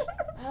much.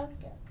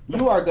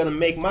 You are going to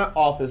make my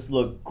office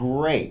look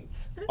great.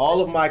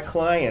 All of my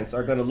clients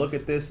are going to look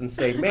at this and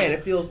say, man,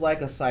 it feels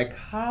like a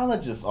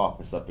psychologist's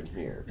office up in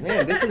here.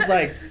 Man, this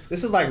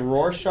is like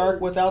Rorschach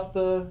without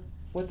the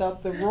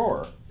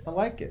roar. I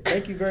like it.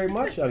 Thank you very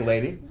much, young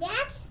lady.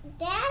 That's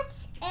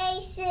a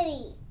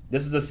city.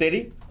 This is a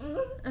city?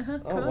 Uh-huh,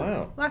 Oh, cool.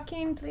 wow.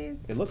 Joaquin,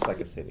 please. It looks like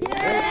a city.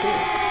 Very cool.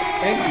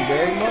 Thank you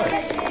very much.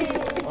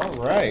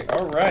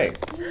 All right.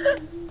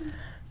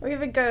 We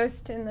have a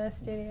ghost in the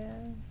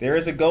studio. There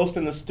is a ghost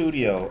in the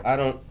studio.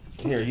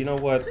 Here, you know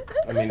what?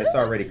 I mean, it's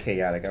already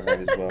chaotic. I might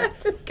as well.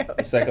 Just go.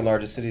 The second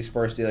largest city's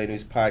first daily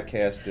news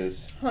podcast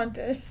is,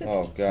 Haunted.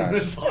 oh gosh,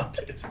 It's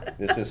haunted.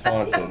 this is I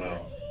haunted. don't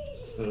know.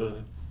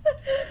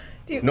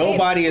 Dude,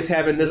 Nobody is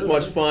having this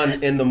much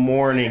fun in the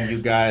morning, you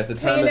guys. The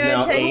time is Pay no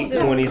now attention.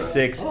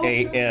 8:26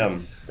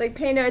 a.m. It's like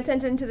pay no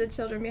attention to the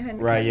children behind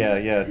the Right,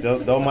 camera. yeah.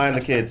 Don't mind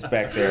the kids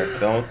back there.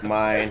 Don't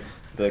mind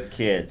the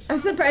kids. I'm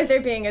surprised they're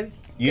being as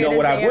You good know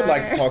what as I they would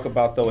like to are. talk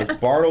about, though, is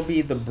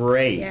Bartleby the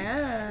Brave.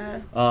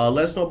 Yeah.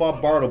 Let us know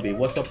about Bartleby.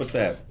 What's up with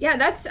that? Yeah,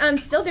 that's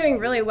still doing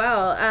really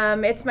well.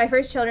 It's my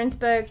first children's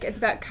book. It's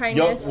about Yo,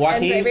 kindness.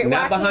 Joaquin, and bravery.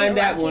 not behind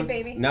that Joaquin, one.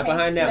 baby. Not Hey,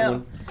 behind that no.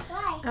 one.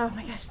 Why? Oh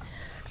my gosh.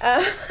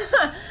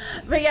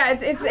 But yeah,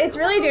 it's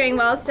really doing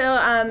well still.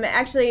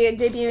 Actually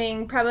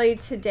debuting probably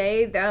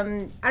today. I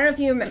don't know if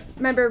you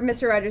remember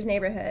Mr. Rogers'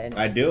 Neighborhood.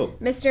 I do.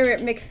 Mr.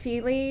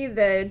 McFeely,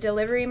 the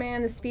delivery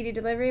man, the speedy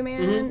delivery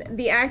man, Mm-hmm.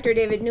 the actor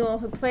David Newell,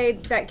 who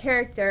played that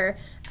character,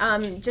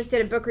 just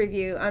did a book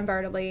review on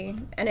Bartleby,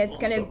 and it's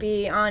going to Awesome.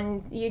 be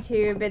on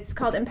YouTube. It's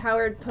called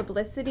Empowered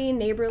Publicity,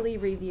 Neighborly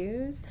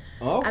Reviews.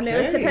 Okay. It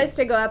was supposed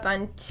to go up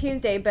on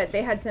Tuesday, but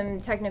they had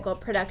some technical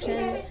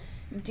production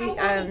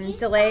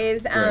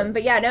delays. Right.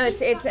 But yeah, no,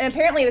 it's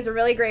apparently it was a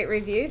really great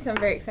review, so I'm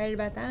very excited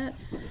about that.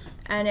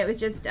 and it was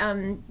just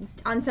on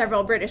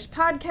several British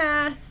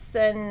podcasts,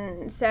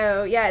 and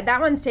so yeah, that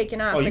one's taken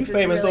off. Oh, you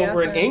famous really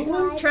over in awesome.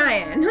 England?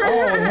 Trying.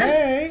 Oh,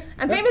 hey.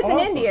 I'm That's famous in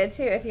awesome. India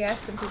too, if you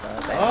ask some people.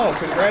 But. Oh,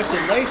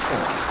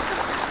 congratulations.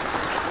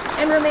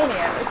 And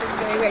Romania, which is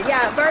really weird.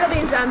 Yeah,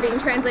 Bartleby's being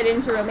translated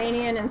into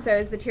Romanian, and so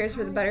is The Tears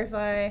for the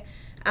Butterfly.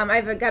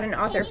 I've got an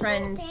author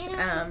friend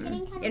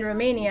in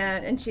Romania,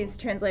 and she's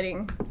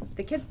translating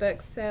the kids'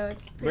 books, so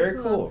it's pretty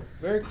Very cool.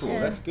 Very cool. Yeah.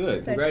 That's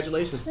good. So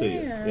Congratulations to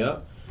you. yeah.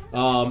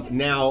 Yep.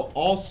 Now,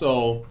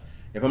 also,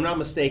 if I'm not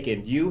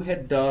mistaken, you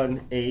had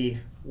done a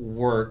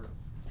work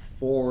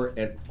for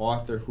an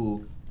author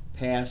who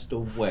passed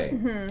away.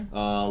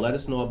 Let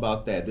us know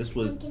about that. This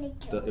was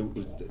the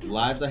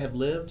Lives I Have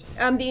Lived?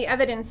 The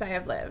Evidence I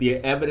Have Lived. The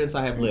Evidence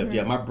I Have Lived.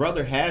 Yeah, my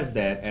brother has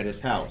that at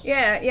his house.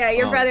 Yeah,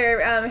 your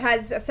brother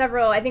has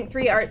several, I think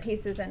 3 art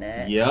pieces in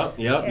it. Yep.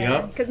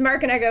 Because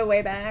Mark and I go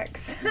way back.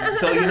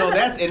 So,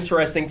 that's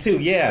interesting, too.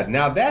 Yeah,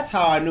 now that's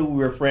how I knew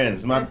we were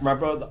friends. My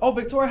brother,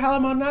 Victoria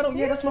Halamanato,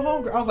 yeah, that's my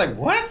homegirl. I was like,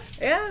 what?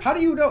 Yeah. How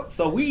do you know?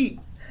 So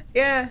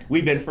Yeah.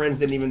 we've been friends,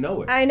 didn't even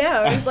know it. I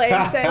know. It's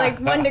like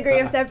 1 degree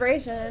of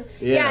separation.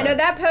 Yeah. No,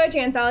 that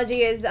poetry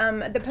anthology is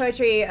the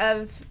poetry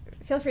of.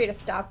 Feel free to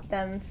stop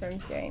them from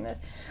doing this.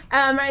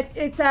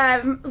 It's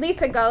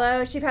Lisa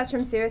Gullo. She passed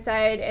from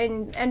suicide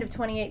in end of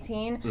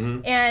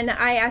 2018, and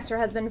I asked her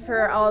husband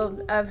for all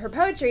of her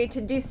poetry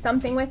to do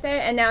something with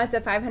it, and now it's a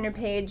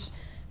 500-page.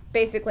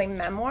 Basically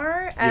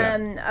memoir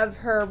of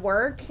her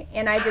work,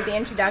 and I did the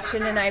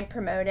introduction and I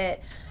promote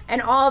it,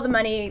 and all the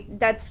money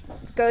that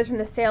goes from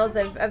the sales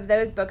of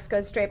those books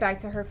goes straight back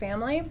to her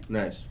family.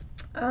 Nice.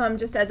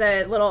 Just as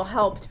a little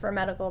help for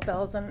medical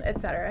bills and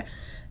etc.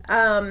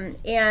 And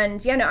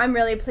I'm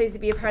really pleased to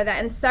be a part of that,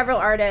 and several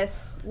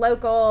artists,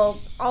 local,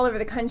 all over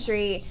the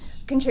country,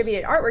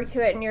 contributed artwork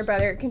to it, and your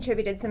brother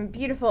contributed some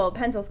beautiful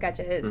pencil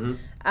sketches.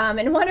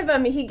 And one of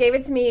them, he gave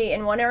it to me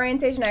in one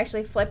orientation. I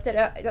actually flipped it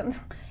up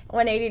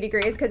 180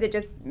 degrees because it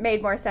just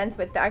made more sense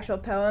with the actual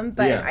poem,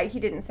 but he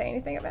didn't say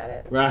anything about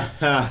it. Right.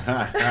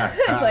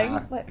 It's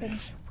like, what?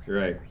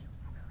 Right.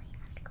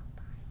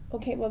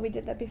 Okay, well, we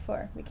did that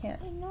before. We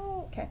can't.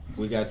 Okay.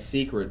 We got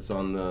secrets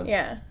on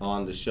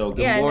the show.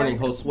 Good Yeah, morning,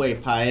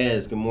 Josue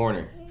Paez. Good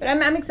morning. But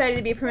I'm excited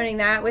to be promoting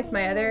that with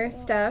my other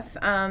stuff.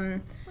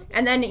 And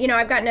then,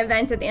 I've got an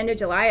event at the end of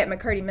July at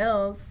McCarty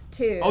Mills,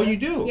 too. Oh, you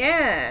do?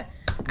 Yeah.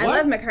 I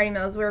What? love McCarty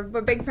Mills. We're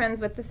big friends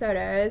with the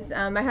Sodas.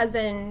 My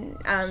husband,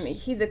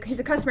 he's a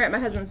customer at my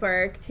husband's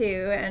work,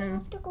 too.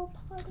 And,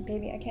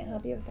 baby, I can't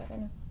help you with that right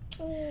now.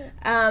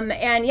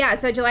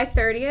 So July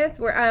 30th,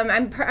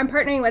 I'm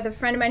partnering with a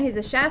friend of mine who's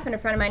a chef and a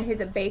friend of mine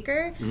who's a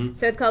baker.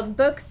 So it's called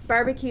Books,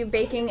 Barbecue,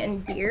 Baking,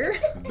 and Beer.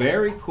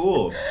 Very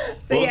cool.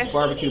 Books,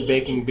 Barbecue,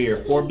 Baking, Beer.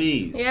 4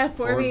 B's. Yeah,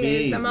 4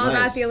 B's. I'm all Nice.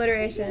 about the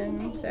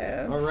alliteration.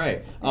 So. All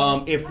right.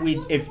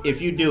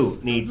 If you do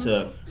need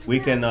to, we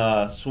can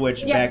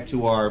switch back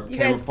to our You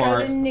camera guys go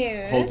part. to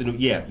news. Hold the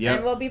yeah.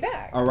 And we'll be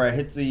back. All right,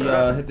 hit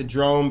the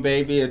drone,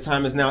 baby. The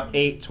time is now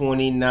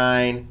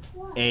 8:29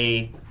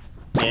 a.m.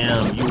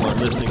 You are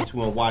listening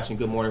to and watching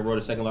Good Morning Road,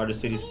 the second largest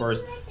city's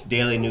first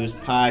daily news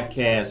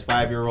podcast.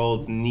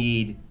 5-year-olds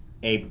need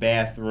a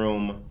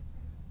bathroom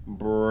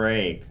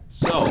break.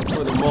 So,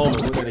 for the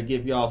moment, we're going to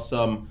give y'all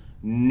some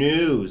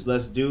news.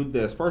 Let's do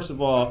this. First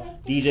of all,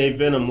 DJ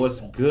Venom,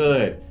 what's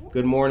good?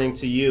 Good morning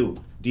to you,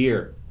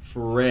 dear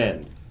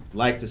friend.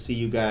 Like to see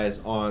you guys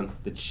on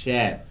the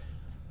chat.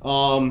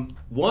 Want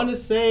to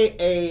say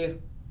a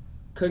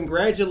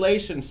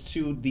congratulations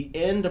to the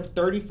end of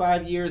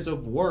 35 years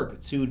of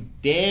work to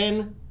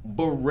Dan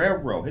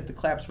Barrero. Hit the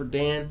claps for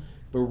Dan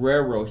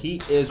Barrero.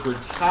 He is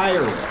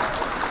retiring.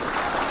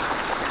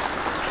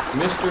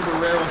 Mr.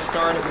 Barrero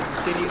started with the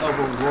city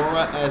of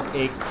Aurora as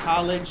a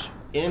college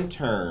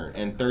intern,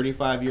 and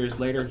 35 years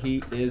later,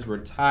 he is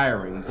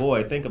retiring.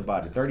 Boy, think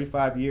about it.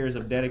 35 years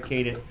of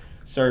dedicated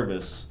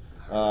service.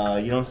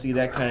 You don't see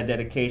that kind of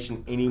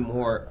dedication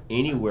anymore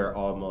anywhere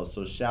almost.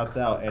 So shouts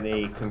out and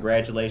a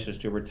congratulations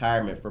to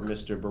retirement for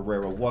Mr.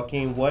 Barrero.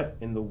 Joaquin, what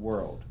in the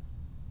world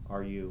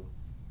are you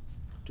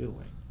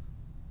doing?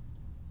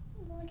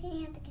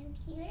 Looking at the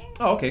computer.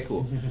 Oh, okay,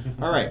 cool.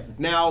 All right.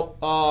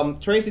 Now,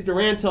 Tracy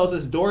Duran tells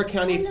us Door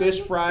County fish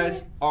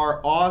fries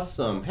are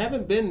awesome.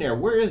 Haven't been there.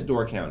 Where is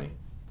Door County?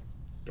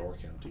 Door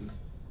County.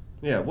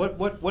 Yeah,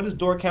 what does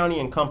Door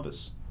County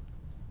encompass?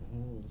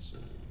 Let's see.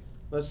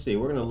 Let's see.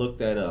 We're going to look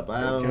that up.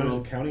 I Door don't County is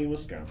know. a county in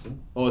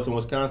Wisconsin. Oh, it's in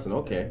Wisconsin.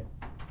 Okay.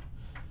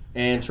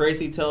 And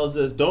Tracy tells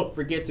us, don't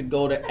forget to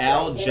go to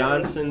Al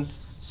Johnson's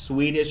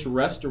Swedish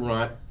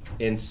restaurant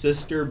in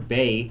Sister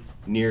Bay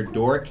near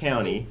Door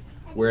County,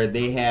 where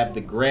they have the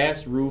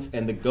grass roof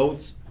and the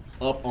goats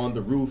up on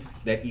the roof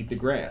that eat the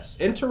grass.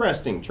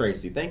 Interesting,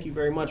 Tracy. Thank you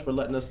very much for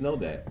letting us know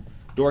that.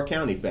 Door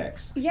County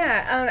facts.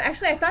 Yeah,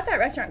 actually, I thought that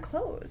restaurant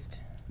closed.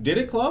 Did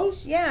it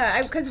close? Yeah,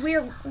 I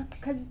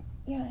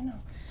know.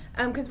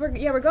 Because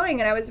we're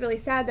going, and I was really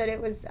sad that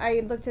it was.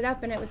 I looked it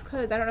up and it was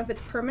closed. I don't know if it's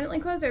permanently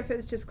closed or if it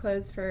was just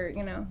closed for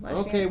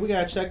last Okay, year. we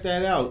gotta check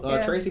that out.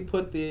 Yeah. Tracy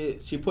put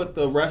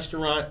the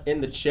restaurant in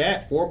the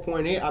chat.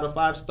 4.8 out of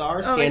 5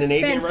 stars. Oh,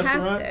 Scandinavian it's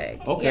restaurant.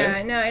 fantastic. Okay.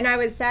 Yeah, no, and I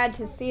was sad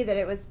to see that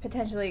it was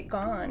potentially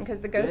gone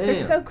because the goats are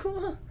Damn. so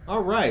cool.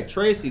 All right,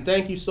 Tracy,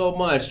 thank you so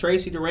much.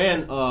 Tracy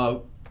Duran,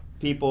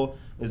 people,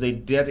 is a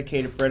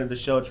dedicated friend of the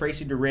show.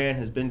 Tracy Duran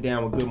has been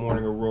down with Good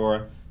Morning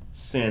Aurora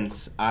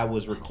since I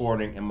was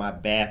recording in my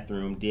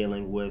bathroom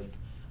dealing with,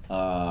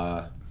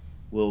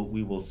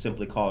 we will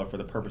simply call it for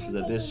the purposes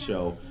of this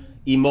show,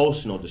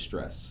 emotional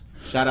distress.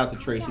 Shout out to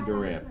Tracy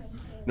Duran.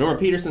 Norma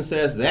Peterson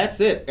says, that's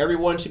it.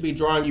 Everyone should be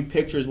drawing you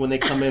pictures when they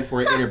come in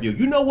for an interview.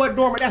 You know what,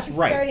 Norma? That's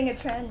right. Starting a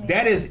trend.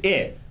 That is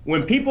it.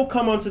 When people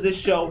come onto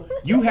this show,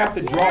 you have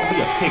to draw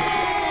me a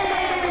picture.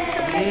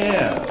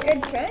 Yeah.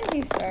 Good trend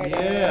you started.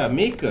 Yeah,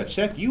 Mika,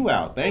 check you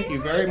out. Thank you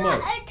very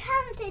much. A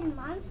talented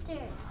monster.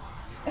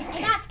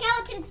 I got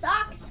skeleton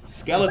socks.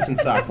 Skeleton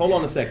socks. Hold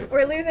on a second.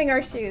 We're losing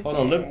our shoes. Hold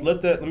on. here.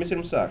 Let me see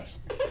them socks.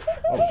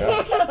 Oh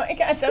God. Oh my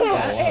God! Don't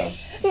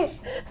Oh,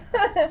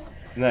 die.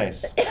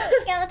 Nice.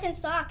 Skeleton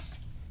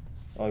socks.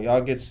 Oh,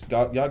 y'all get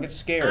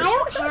scared. I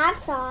don't have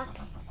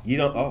socks. You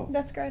don't. Oh,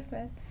 That's gross,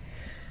 man.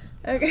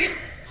 Okay.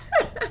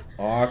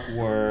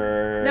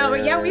 awkward. No,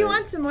 but yeah, we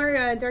want some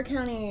more Door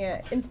County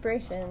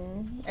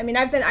inspiration. I mean,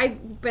 I've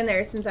been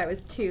there since I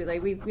was 2.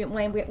 Like we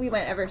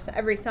went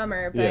every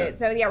summer. But Yeah.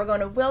 so yeah, we're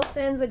going to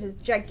Wilson's, which is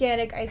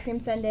gigantic ice cream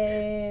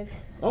sundaes,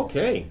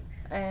 Okay.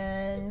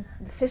 and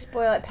the fish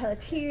boil at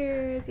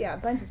Pelletiers. Yeah, a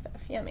bunch of stuff.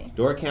 Yummy.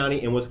 Door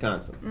County in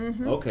Wisconsin.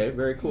 Mhm. Okay,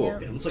 very cool. Yeah.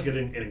 It looks like it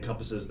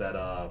encompasses that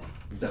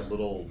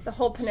little The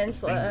whole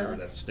peninsula. finger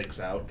that sticks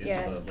out into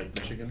Yeah. the Lake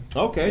Michigan.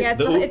 Okay. Yeah,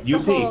 it's the the- it's the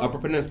UP, whole- Upper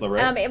Peninsula,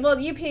 right? Well,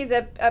 UP's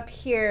up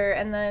here,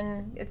 and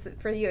then it's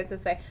for you. It's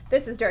this way.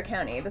 This is Door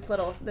County.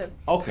 The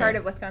Okay. part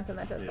of Wisconsin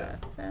that does Yeah.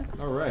 that.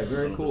 So All right,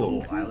 very There's a cool.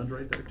 little island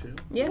right there too.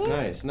 yeah.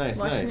 Nice.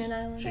 Washington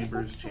Island.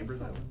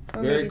 Chambers Island.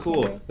 Or Very maybe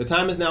cool. Chambers. The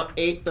time is now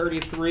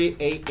 8:33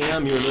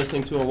 a.m. You're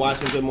listening to and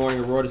watching Good Morning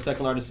Aurora, the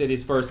second largest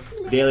city's first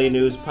daily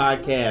news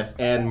podcast.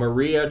 And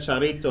Maria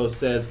Charito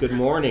says, good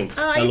morning.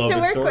 Oh, I Hello, used to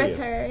work Victoria. with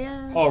her.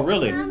 Yeah. Oh,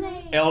 really?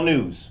 L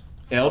News.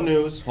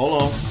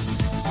 Hold on.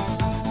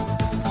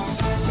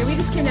 Yeah, we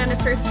just came down to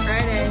First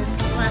Fridays,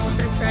 last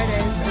First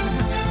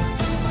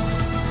Fridays.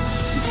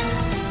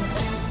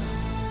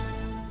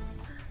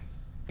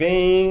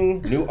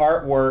 Bing. New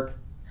artwork.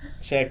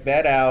 Check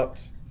that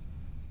out.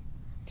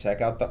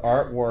 Check out the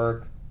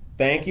artwork.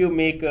 Thank you,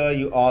 Mika,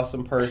 you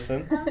awesome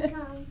person.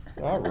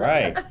 All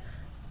right.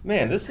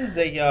 Man, this is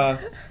a,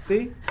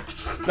 see?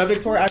 Now,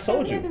 Victoria, I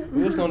told you.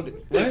 We was going to do,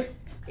 what?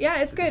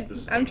 Yeah, it's good.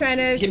 I'm trying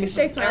to Give me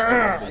stay some.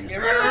 smart.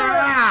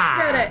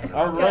 Got it.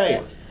 All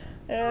right.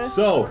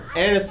 So,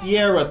 Anna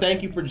Sierra,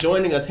 thank you for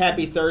joining us.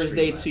 Happy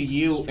Thursday to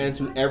you and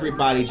to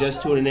everybody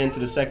just tuning in to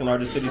the second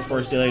largest city's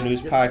first daily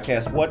news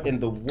podcast. What in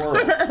the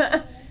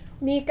world?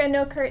 Mika,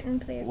 no curtain,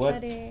 please, What?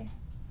 buddy.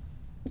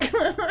 Is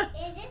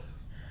this?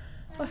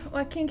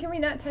 What can we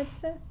not touch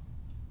stuff?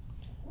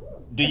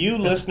 Do you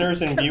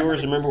listeners and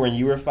viewers remember when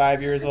you were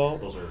 5 years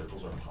old? Those are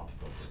pop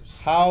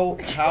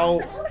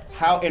filters.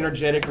 How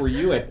energetic were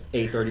you at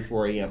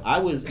 8:34 a.m.? I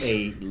was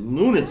a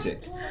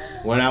lunatic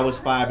when I was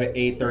 5 at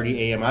 8:30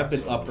 a.m. I've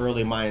been up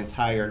early my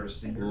entire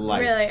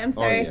life. Really? I'm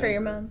sorry Oh, yeah. for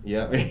your mom.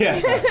 Yeah.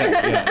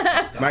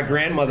 Yeah. My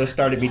grandmother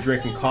started me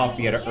drinking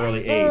coffee at an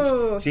early age.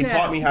 Oh, She snap.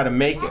 taught me how to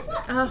make it.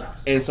 Oh,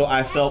 And so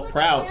I felt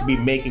proud to be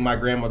making my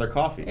grandmother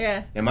coffee.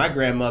 yeah. And my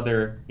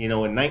grandmother, in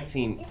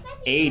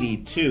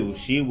 1982,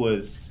 she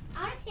was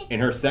in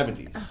her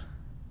 70s.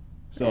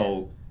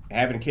 So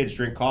having kids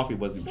drink coffee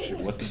what's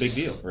the big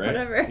deal, right?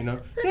 Whatever.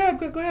 Yeah,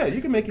 go ahead.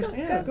 You can make your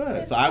go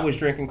ahead. So I was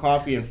drinking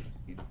coffee in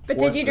But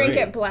fourth did you drink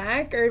grade. it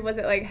black, or was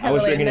it like I heavily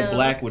was drinking it milked?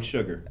 black with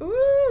sugar.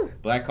 Ooh.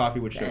 Black coffee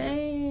with sugar.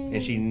 Dang.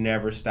 And she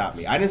never stopped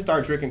me. I didn't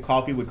start drinking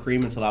coffee with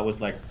cream until I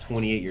was like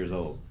 28 years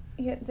old.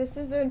 Yeah, this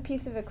is a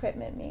piece of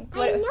equipment, me.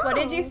 I What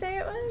did know. you say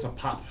it It's a was?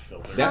 pop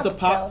filter. That's a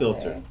pop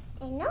filter.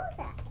 I know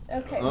that.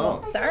 Okay, Oh.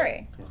 well,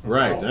 sorry.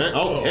 Right.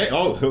 Okay.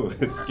 Oh,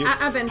 excuse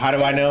I've been. How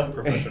do I know?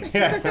 How do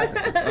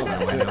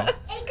I know?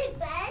 It could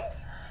bend.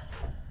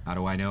 How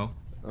do I know?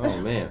 Oh,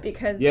 man.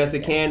 Because Yes,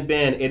 it can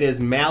bend. It is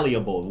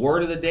malleable.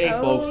 Word of the day,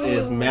 folks,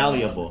 is Oh.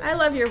 malleable. I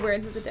love your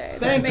words of the day. That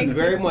Thank makes you me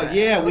very much. smile.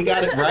 Yeah, we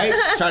got it right.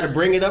 Try to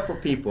bring it up for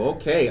people.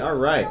 Okay, all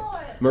right.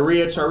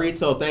 Maria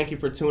Charito, thank you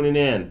for tuning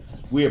in.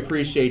 We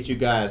appreciate you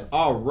guys.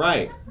 All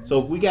right. So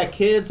we got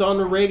kids on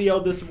the radio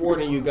this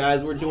morning, you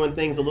guys. We're doing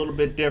things a little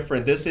bit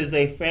different. This is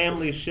a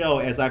family show,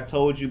 as I've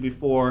told you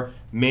before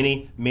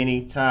many,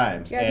 many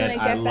times. You guys And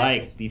wanna I get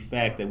back- like the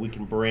fact that we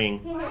can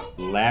bring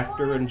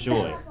laughter and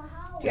joy.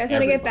 You guys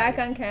want to get back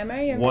everybody. on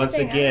camera? You're Once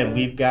missing again, out.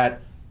 we've got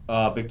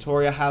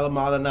Victoria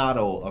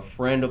Halamaldonado, a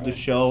friend of the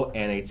show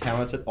and a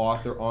talented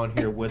author, on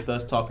here with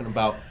us talking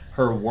about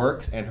her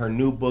works and her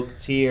new book,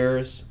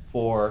 Tears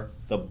for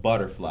the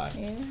Butterfly.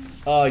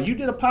 Yeah. You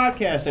did a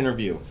podcast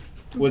interview.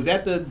 Was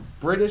that the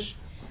British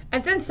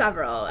I've done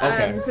several,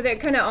 Okay. so they're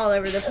kind of all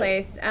over the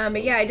place.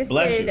 But yeah, I just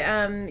Bless did, you.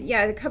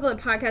 a couple of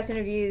podcast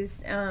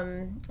interviews.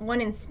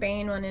 One in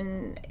Spain, one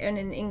in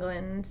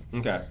England,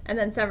 Okay. and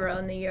then several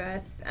in the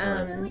U.S.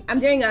 I'm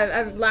doing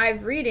a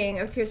live reading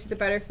of Tears for the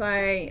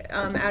Butterfly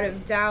out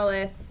of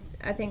Dallas.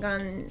 I think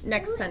on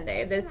next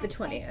Sunday, the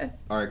 20th.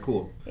 All right,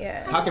 cool.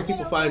 Yeah. How can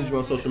people find you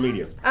on social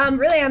media?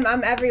 Really,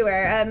 I'm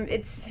everywhere.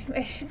 It's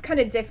kind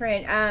of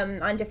different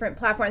on different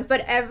platforms,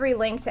 but every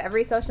link to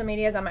every social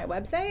media is on my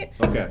website.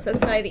 Okay. So it's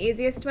probably the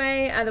easiest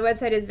way. The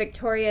website is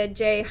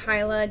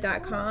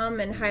victoriajhyla.com,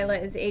 and Hyla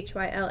is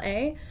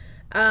Hyla.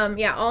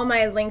 All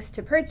my links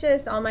to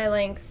purchase, all my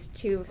links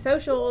to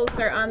socials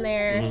are on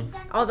there.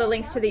 All the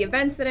links to the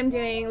events that I'm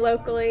doing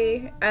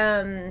locally.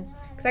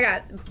 I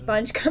got a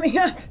bunch coming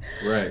up,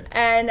 Right.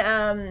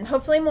 and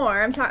hopefully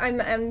more. I'm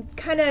kind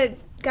of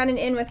gotten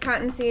in with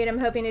Cottonseed. I'm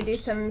hoping to do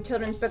some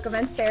children's book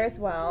events there as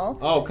well.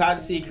 Oh,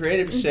 Cottonseed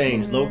Creative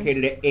Exchange,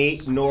 located at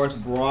 8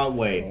 North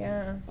Broadway.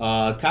 Yeah.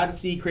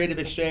 Cottonseed Creative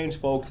Exchange,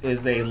 folks,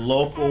 is a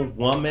local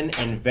woman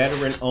and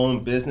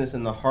veteran-owned business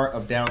in the heart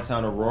of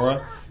downtown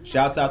Aurora.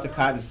 Shouts out to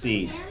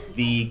Cottonseed,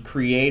 the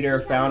creator,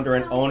 founder,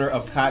 and owner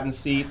of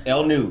Cottonseed,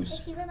 L News.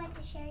 If you would like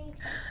to share your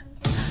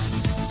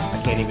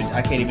I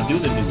can't even do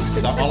the news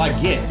because all I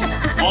get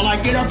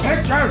are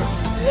pictures.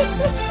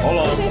 Hold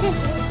on.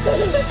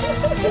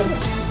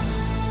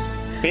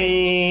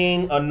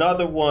 Bing,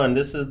 another one.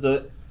 This is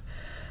the.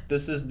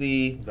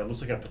 That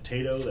looks like a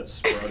potato that's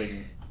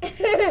sprouting.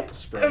 A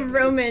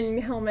Roman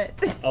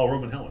helmet. Oh,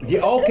 Roman helmet.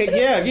 Yeah. Okay.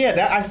 Yeah.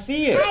 That I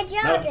see it. I Not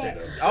dropped it.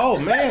 potato. Oh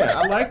man,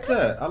 I like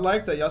that.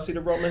 Y'all see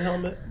the Roman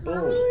helmet?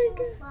 Boom.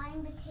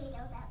 Flying potato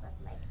that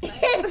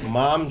looked like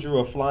Mom drew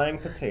a flying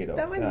potato.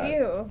 That was God.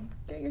 you.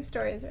 Get your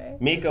stories right.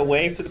 Mika,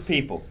 wave to the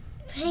people.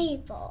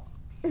 people.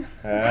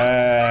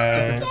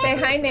 Hey. Say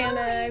hi,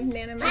 Nana. I'm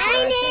Nana.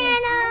 Hi,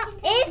 Nana.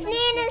 If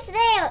Nana's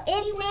there.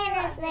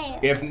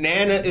 If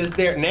Nana is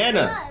there,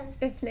 Nana.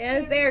 If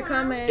Nana's there,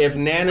 comment. If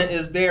Nana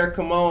is there,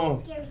 come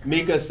on.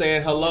 Mika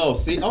saying hello.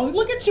 See? Oh,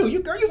 look at you.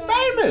 You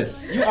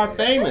famous. You are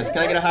famous. Can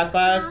I get a high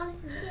five?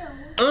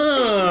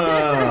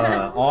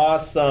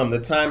 Awesome.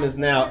 The time is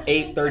now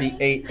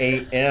 8:38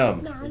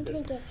 a.m. No, I'm gonna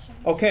give him.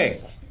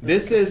 Okay.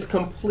 This is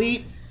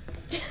complete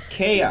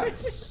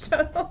chaos.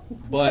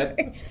 But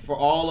for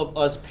all of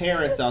us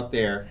parents out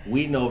there,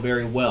 we know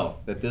very well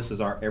that this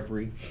is our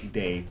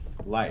everyday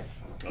life.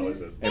 Oh,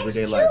 is it? Everyday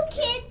There's life.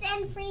 2 kids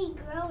and 3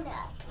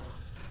 grown-ups.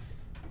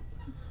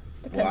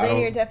 Depends I on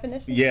don't- your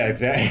definition. Yeah,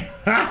 exactly.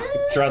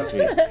 Trust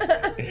me.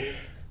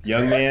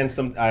 Young man,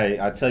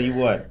 I tell you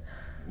what,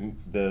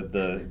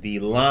 the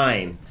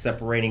line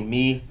separating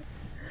me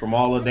from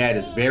all of that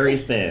is very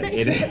thin.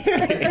 It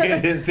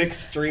is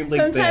extremely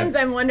Sometimes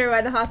thin. I wonder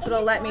why the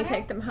hospital let me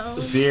take them home.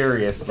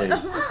 Seriously.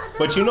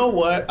 But you know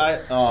what?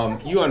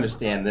 You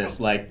understand this.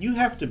 Like, you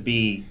have to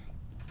be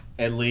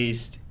at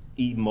least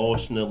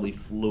emotionally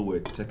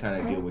fluid to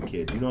kind of deal with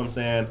kids. You know what I'm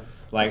saying?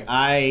 Like,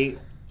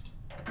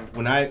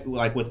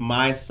 with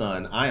my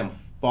son, I am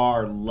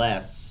far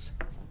less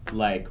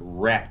like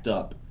wrapped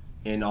up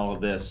in all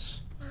of this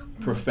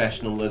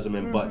professionalism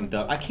and buttoned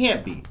up. I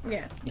can't be.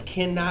 Yeah. You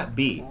cannot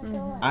be.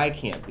 I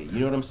can't be. You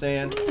know what I'm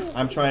saying?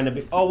 I'm trying to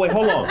be. Oh, wait,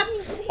 hold on.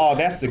 Oh,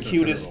 that's the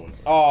cutest.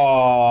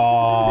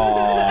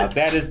 Oh,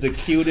 that is the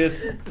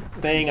cutest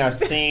thing I've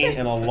seen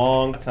in a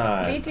long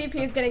time. BTP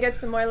is gonna get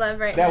some more love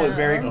right now. That was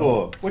very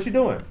cool. What you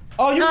doing?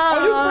 Oh, you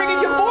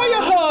bringing your boy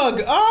a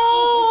hug.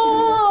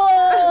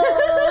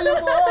 Oh, your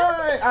boy.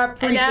 I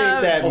appreciate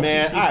that,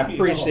 man. I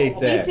appreciate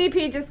that.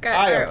 BTP just got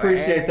I artwork.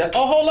 appreciate that.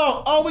 Oh, hold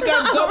on. Oh, we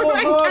got double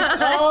my hugs.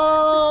 God.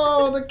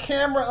 Oh, the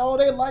camera. Oh,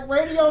 they like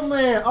Radio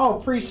Man. Oh,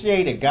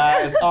 appreciate it,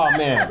 guys. Oh,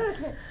 man.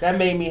 That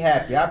made me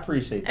happy. I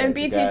appreciate that. And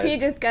you BTP guys.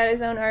 just got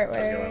his own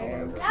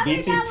artwork.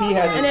 BTP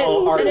has his And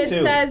own art, it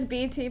too. says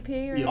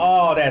BTP. Right?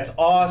 Oh, that's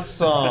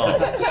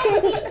awesome.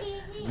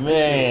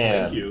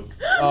 Man. Thank you.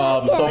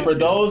 So for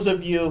those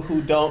of you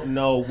who don't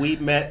know, we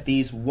met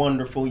these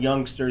wonderful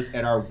youngsters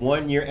at our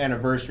 1-year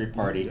anniversary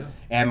party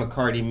at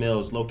McCarty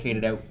Mills,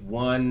 located at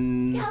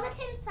Skeleton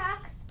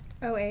socks.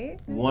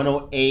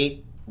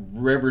 108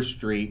 River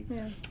Street,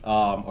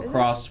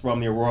 across from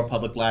the Aurora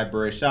Public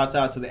Library. Shouts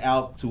out to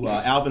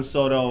Alvin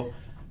Soto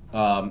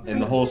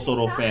and the whole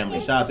Soto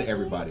family. Shout out to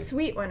everybody.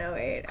 Sweet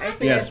 108. I Yeah,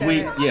 forget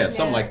sweet. that. Yeah,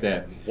 something like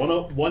that.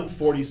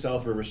 140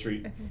 South River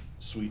Street,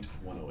 Suite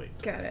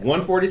 108. Got it.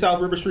 140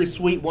 South River Street,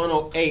 Suite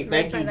 108.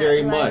 Thank by you that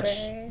very much.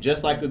 library.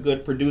 Just like a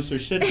good producer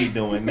should be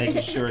doing,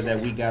 making sure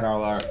that we got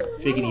all our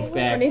figgity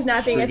facts. When he's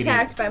not being striggity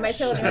attacked by my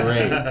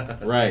children.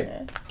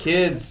 Right.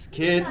 Kids.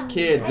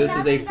 This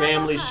is a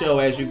family show,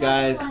 as you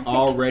guys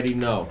already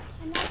know.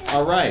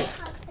 All right.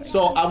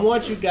 So I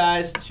want you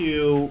guys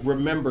to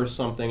remember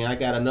something. I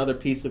got another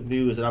piece of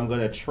news that I'm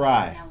going to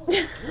try.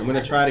 I'm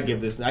going to try to give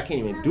this. I can't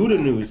even do the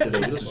news today.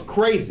 This is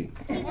crazy.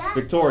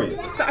 Victoria.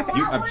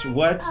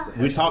 What?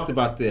 We talked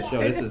about this.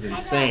 Yo, this is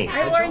insane.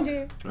 I warned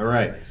you. All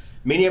right.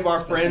 Many of our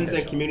friends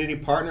and community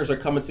partners are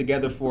coming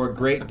together for a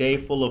great day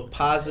full of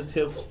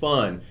positive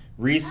fun,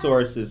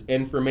 resources,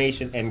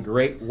 information, and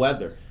great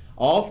weather.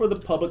 all for the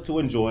public to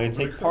enjoy and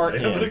take part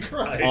in.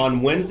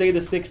 On Wednesday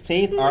the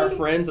 16th, our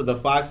friends of the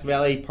Fox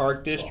Valley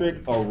Park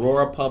District,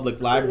 Aurora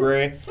Public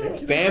Library,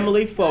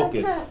 Family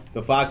Focus,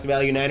 the Fox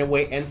Valley United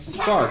Way, and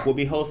Spark will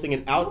be hosting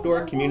an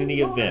outdoor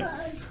community event.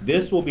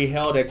 This will be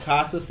held at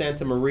Casa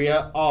Santa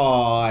Maria,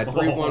 at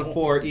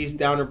 314 East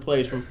Downer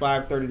Place from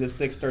 5:30 to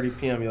 6:30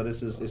 p.m. Yo,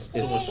 this is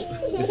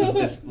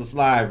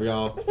live,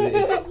 y'all.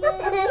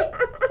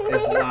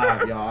 It's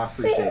live, y'all. I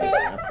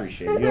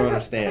appreciate it. You don't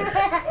understand.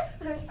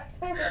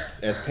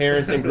 As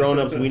parents and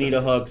grown-ups, we need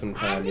a hug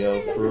sometime,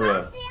 yo, for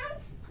real.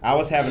 I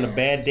was having a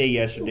bad day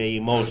yesterday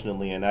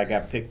emotionally, and I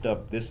got picked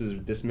up.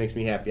 This makes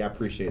me happy. I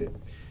appreciate it.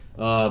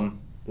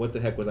 What the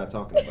heck was I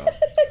talking about?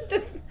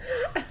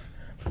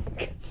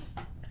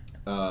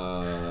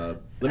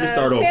 Let me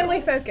start over.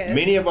 Family focus.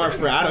 Many of our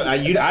friends,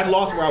 I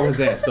lost where I was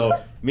at. So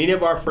many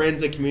of our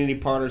friends and community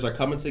partners are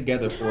coming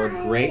together for a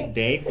great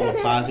day full of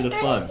positive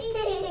fun.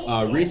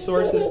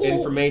 Resources,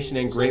 information,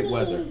 and great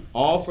weather,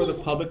 all for the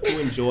public to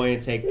enjoy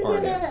and take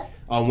part in.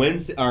 On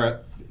Wednesday,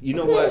 you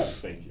know what?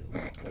 Thank you.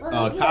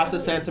 Casa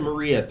Santa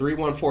Maria,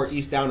 314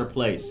 East Downer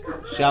Place.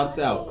 Shouts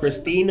out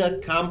Christina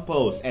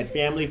Campos at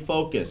Family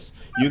Focus.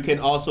 You can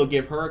also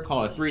give her a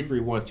call at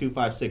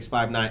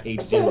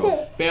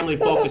 331-256-5980. Family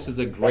Focus is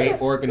a great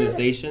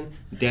organization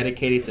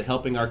dedicated to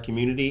helping our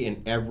community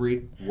in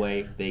every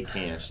way they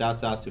can.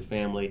 Shouts out to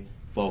Family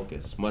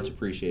Focus. Much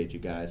appreciated, you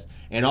guys.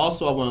 And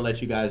also, I want to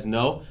let you guys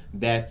know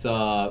that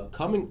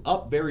coming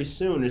up very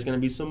soon, there's going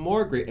to be some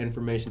more great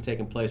information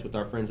taking place with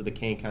our friends of the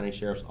Kane County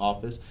Sheriff's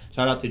Office.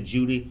 Shout out to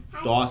Judy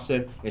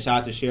Dawson and shout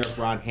out to Sheriff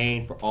Ron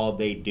Hain for all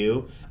they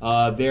do.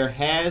 There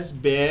has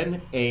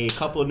been a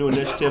couple of new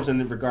initiatives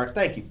in regard.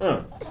 Thank you.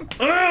 That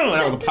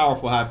was a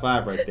powerful high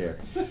five right there.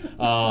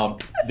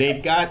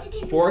 They've got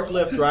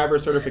forklift driver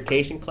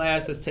certification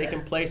class that's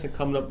taking place and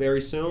coming up very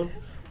soon.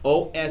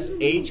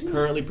 OSH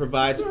currently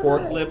provides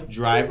forklift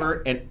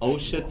driver and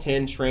OSHA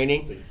 10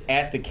 training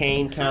at the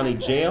Kane County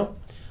Jail.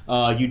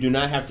 You do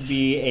not have to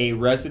be a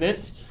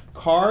resident.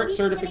 Card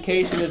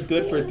certification is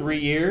good for 3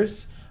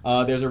 years.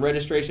 There's a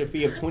registration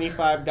fee of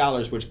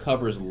 $25, which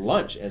covers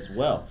lunch as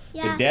well.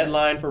 The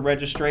deadline for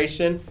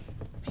registration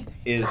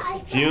is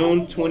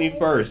June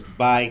 21st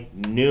by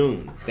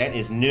noon. That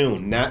is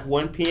noon, not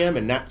 1 p.m.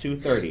 and not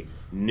 2:30.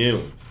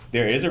 Noon.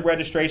 There is a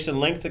registration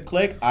link to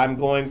click. I'm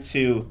going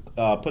to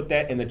put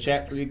that in the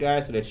chat for you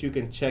guys so that you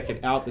can check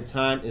it out. The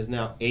time is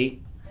now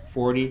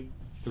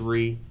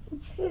 8:43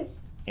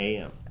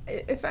 a.m.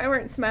 If I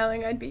weren't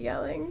smiling, I'd be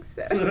yelling.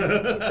 So.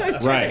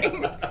 Right.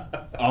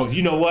 Oh,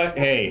 you know what?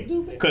 Hey,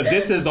 because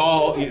this is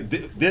all,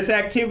 this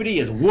activity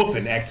is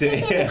whooping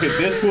activity.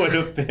 This would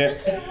have been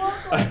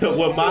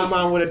what my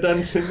mom would have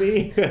done to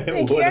me.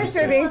 Thank you guys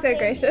for being so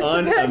gracious.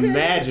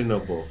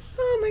 Unimaginable.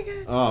 Oh my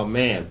God. Oh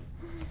man.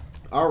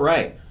 All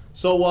right.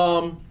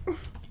 So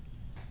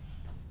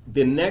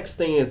the next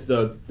thing is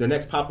the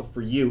next pop-up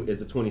for you is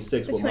the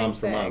 26th with Moms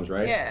for Moms,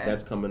 right? Yeah.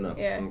 That's coming up.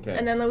 Yeah. Okay.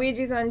 And then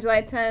Luigi's on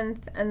July 10th,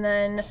 and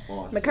then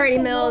Awesome.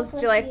 McCarty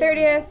Mills July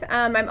 30th.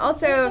 I'm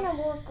also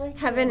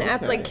have an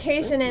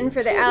application in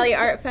for the Alley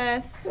Art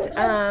Fest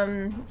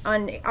on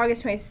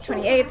August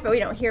 28th, but we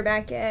don't hear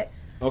back yet.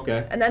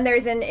 Okay. And then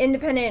there's an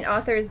Independent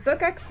Authors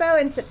Book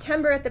Expo in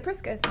September at the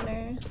Prisco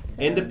Center. So.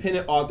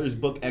 Independent Authors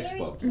Book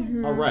Expo.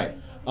 Mm-hmm. All right.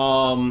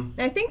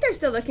 I think they're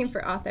still looking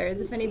for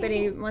authors. If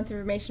anybody wants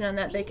information on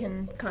that, they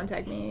can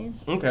contact me.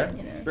 Okay.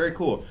 You know. Very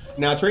cool.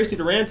 Now, Tracy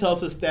Duran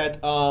tells us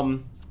that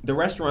the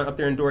restaurant up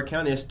there in Door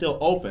County is still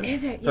open.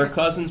 Is it? Her Yes.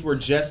 cousins were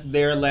just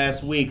there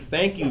last week.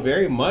 Thank you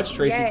very much,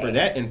 Tracy, Yay. for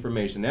that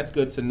information. That's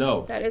good to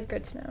know. That is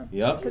good to know.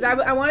 Yep. Because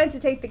I wanted to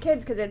take the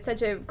kids because it's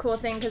such a cool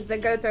thing because the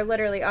goats are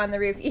literally on the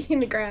roof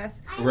eating the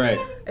grass. Right.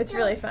 It's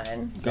really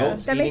fun. So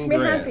Goats that makes eating me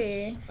grass.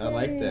 happy. I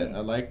like Yay. that. I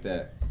like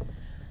that.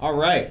 All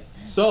right.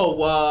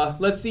 So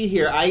let's see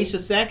here. Aisha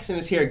Saxon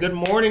is here. Good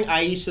morning,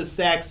 Aisha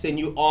Saxon,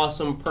 you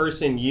awesome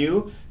person,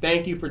 you.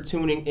 Thank you for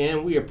tuning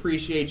in. We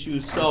appreciate you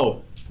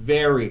so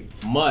very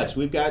much.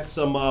 We've got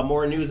some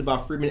more news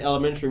about Freeman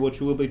Elementary, which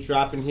we'll be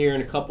dropping here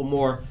in a couple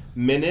more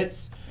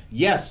minutes.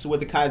 Yes, with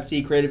the Cotton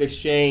Seed Creative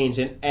Exchange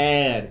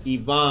and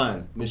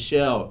Yvonne,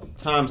 Michelle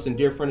Thompson,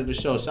 dear friend of the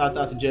show. Shouts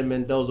out to Jim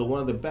Mendoza, one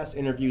of the best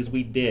interviews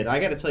we did. I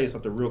got to tell you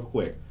something real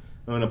quick.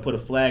 I'm going to put a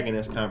flag in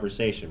this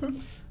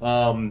conversation.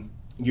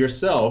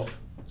 Yourself,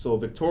 so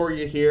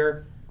Victoria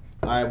here,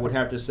 I would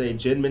have to say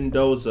Jen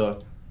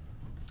Mendoza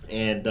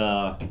and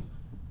Mr.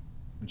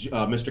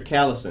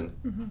 Callison,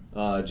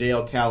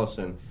 J.L.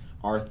 Callison,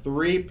 are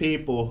three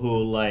people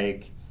who,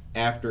 like,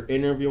 after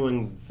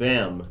interviewing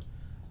them,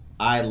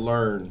 I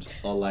learned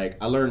a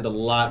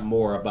lot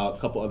more about a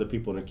couple other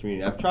people in the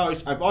community.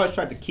 I've always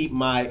tried to keep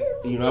my,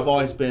 I've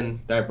always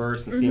been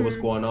diverse and seeing what's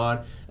going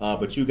on.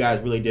 But you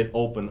guys really did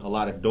open a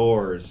lot of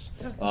doors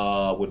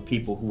with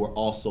people who are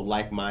also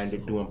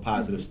like-minded, doing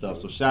positive stuff.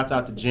 So shouts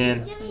out to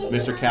Jen,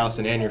 Mr.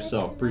 Callison, and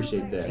yourself.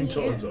 Appreciate that.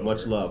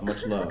 Much love,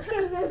 much love.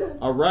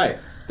 All right.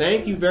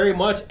 Thank you very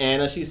much,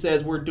 Anna. She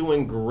says we're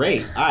doing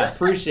great. I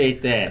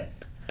appreciate that.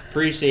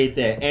 Appreciate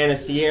that. Anna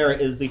Sierra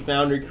is the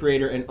founder,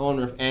 creator, and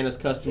owner of Anna's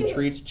Custom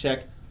Treats.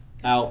 Check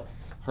out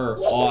her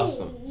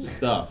awesome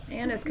stuff.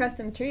 And his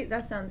custom treats.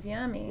 That sounds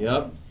yummy.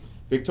 Yep.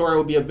 Victoria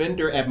will be a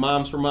vendor at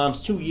Moms for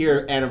Moms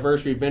 2-year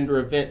anniversary vendor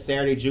event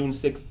Saturday, June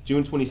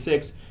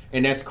 26th,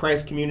 and that's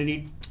Christ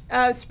Community.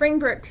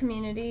 Springbrook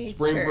Community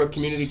Church.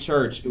 Community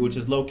Church, which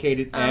is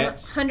located at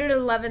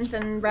 111th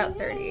and Route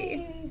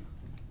 30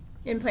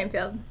 in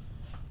Plainfield.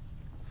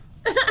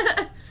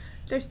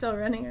 They're still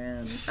running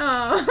around.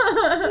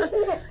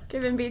 Oh,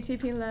 giving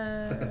BTP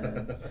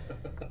love.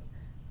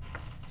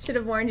 Should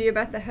have warned you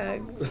about the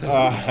hugs.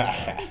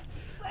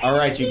 All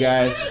right, you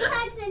guys.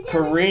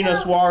 Karina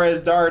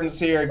Suarez Darden's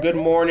here. Good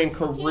morning,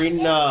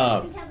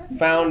 Karina.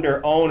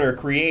 Founder, owner,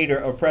 creator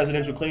of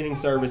Presidential Cleaning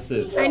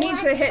Services. I need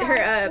to hit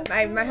her up.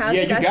 My house.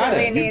 Yeah, you got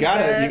it. You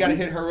got to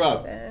hit her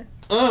up.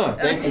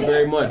 Thank you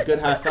very much. Good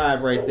high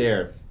five right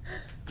there.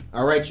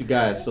 All right, you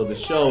guys. So the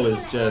show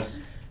is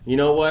just, you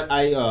know what?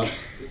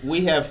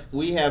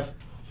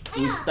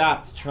 We've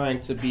stopped trying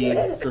to be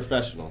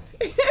professional.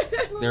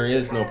 There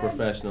is no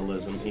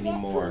professionalism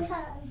anymore.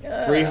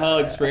 Free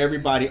hugs for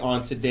everybody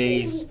on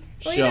today's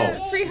show.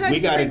 Yeah, free hugs. We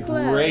got a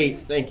great,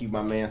 thank you,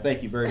 my man.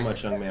 Thank you very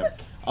much, young man.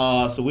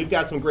 So we've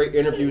got some great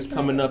interviews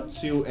coming up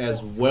too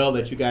as well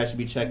that you guys should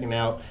be checking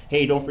out.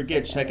 Hey, don't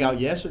forget, check out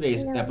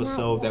yesterday's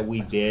episode that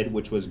we did,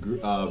 which was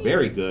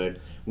very good.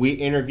 We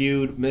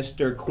interviewed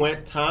Mr.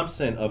 Quint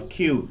Thompson of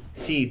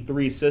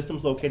QT3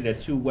 Systems, located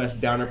at 2 West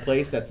Downer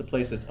Place. That's the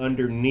place that's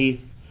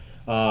underneath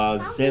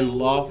Zen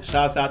Loft.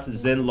 Shouts out to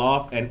Zen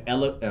Loft and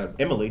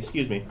Emily,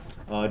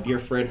 dear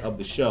friend of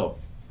the show.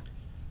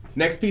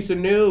 Next piece of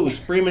news,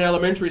 Freeman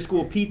Elementary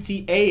School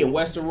PTA in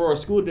West Aurora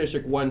School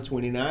District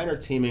 129 are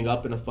teaming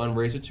up in a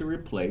fundraiser to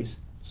replace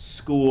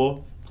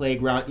school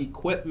playground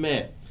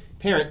equipment.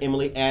 Parent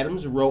Emily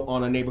Adams wrote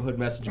on a neighborhood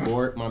message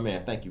board, my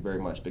man, thank you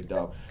very much, big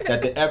dog,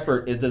 that the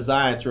effort is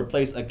designed to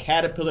replace a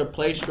Caterpillar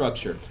play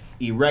structure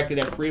erected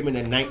at Freeman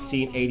in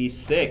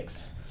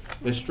 1986.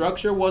 The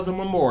structure was a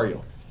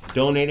memorial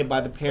donated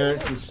by the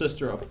parents and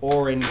sister of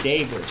Orrin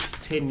Davis,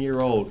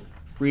 10-year-old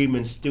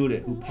Freeman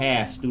student who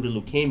passed due to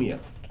leukemia.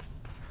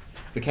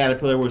 The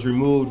Caterpillar was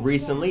removed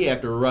recently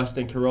after rust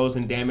and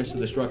corrosion damage to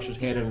the structure's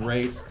head and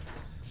raised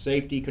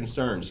safety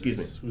concerns.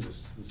 Who's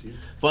this?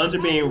 Funds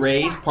are being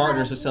raised.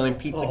 Partners are selling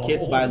pizza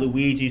kits by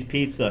Luigi's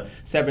Pizza,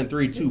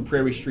 732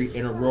 Prairie Street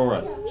in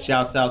Aurora.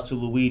 Shouts out to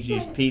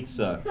Luigi's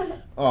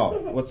Pizza. Oh,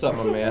 what's up,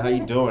 my man? How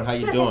you doing?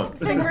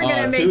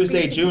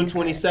 Tuesday, June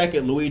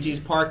 22nd, Luigi's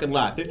parking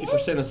lot.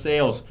 50% of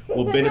sales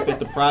will benefit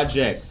the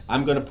project.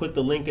 I'm going to put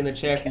the link in the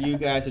chat for you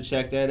guys to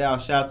check that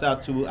out. Shouts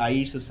out to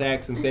Aisha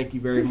Saxon. Thank you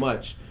very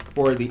much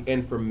for the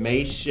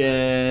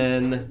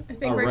information. I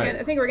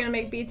think we're gonna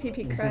make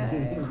BTP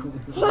cry.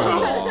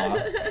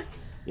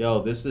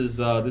 Yo, this is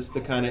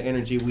the kind of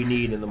energy we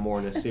need in the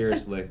morning.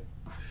 Seriously.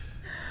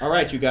 All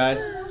right, you guys.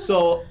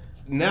 So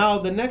now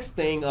the next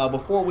thing,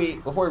 before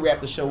we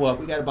wrap the show up,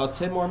 we got about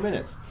 10 more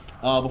minutes.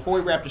 Before we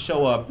wrap the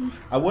show up,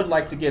 I would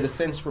like to get a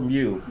sense from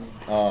you,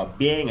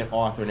 being an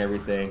author and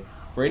everything.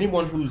 For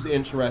anyone who's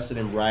interested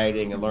in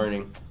writing and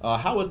learning,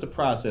 how was the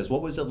process?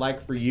 What was it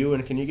like for you,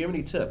 and can you give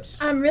any tips?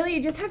 Really,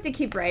 you just have to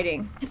keep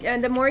writing.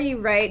 And the more you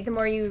write, the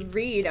more you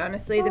read,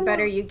 honestly, the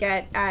better you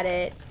get at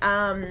it.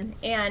 And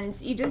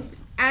you just,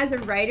 as a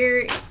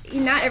writer,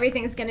 not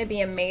everything's going to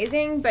be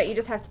amazing, but you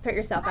just have to put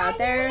yourself out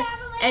there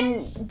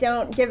and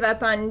don't give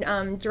up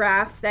on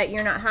drafts that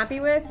you're not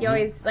happy with. You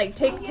always,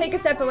 take a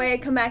step away,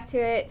 come back to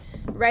it,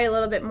 write a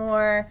little bit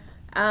more.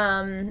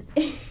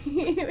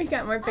 We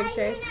got more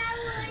pictures.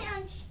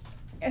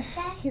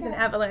 He's an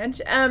avalanche.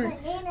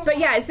 But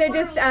yeah, so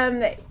just,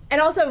 and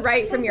also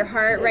write from your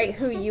heart, write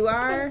who you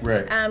are.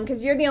 Right.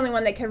 Because you're the only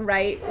one that can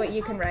write what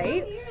you can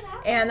write.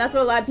 And that's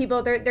what a lot of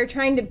people, they're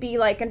trying to be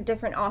like a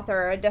different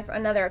author or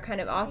another kind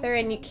of author,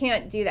 and you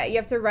can't do that. You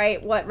have to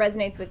write what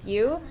resonates with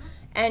you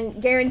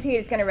and guarantee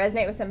it's going to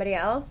resonate with somebody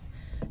else.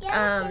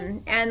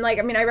 And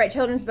I write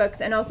children's books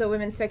and also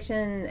women's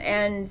fiction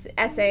and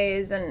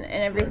essays and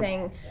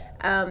everything.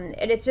 And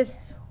it's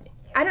just,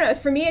 I don't know,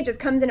 for me it just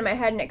comes into my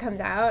head and it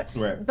comes out.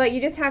 Right. But you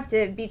just have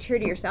to be true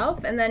to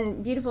yourself, and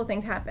then beautiful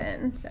things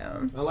happen.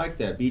 So I like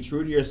that. Be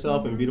true to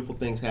yourself and beautiful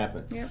things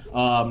happen. Yep.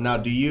 Now,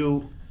 do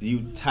you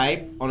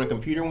type on a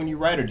computer when you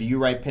write, or do you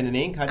write pen and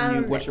ink? How do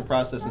you? What's your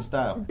process and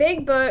style?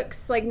 Big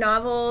books like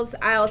novels,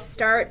 I'll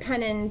start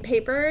pen and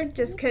paper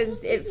just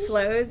because it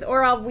flows,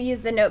 or I'll use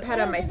the notepad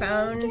on my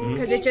phone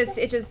because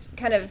it just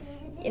kind of,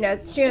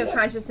 stream of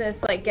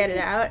consciousness, get it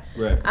out.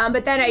 Right.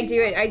 But then I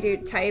do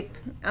type,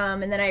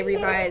 and then I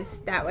revise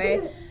that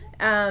way.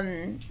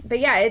 But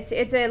yeah,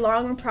 it's a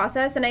long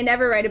process, and I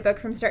never write a book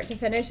from start to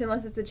finish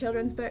unless it's a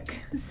children's book.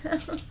 So.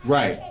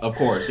 Right, of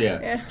course,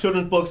 yeah.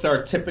 Children's books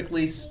are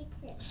typically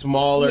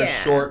smaller,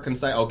 short,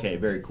 concise. Okay,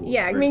 very cool.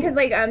 Yeah, because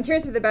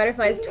Tears for the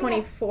Butterflies is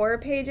 24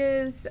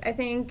 pages, I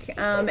think,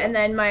 and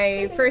then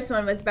my first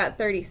one was about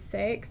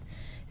 36.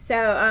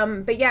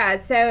 So, but yeah,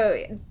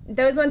 so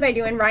those ones I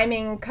do in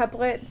rhyming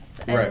couplets,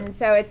 and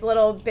so it's a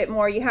little bit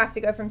more, you have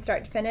to go from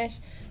start to finish.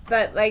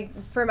 But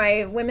for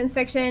my women's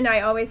fiction, I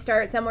always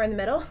start somewhere in the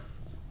middle.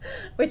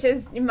 which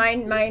is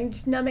mind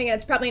numbing, and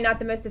it's probably not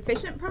the most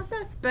efficient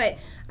process, but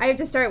I have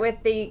to start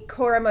with the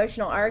core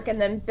emotional arc and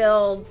then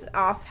build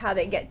off how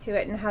they get to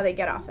it and how they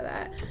get off of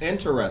that.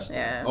 Interesting.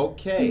 Yeah.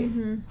 Okay.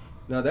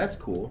 Now that's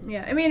cool.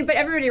 Yeah, I mean, but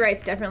everybody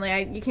writes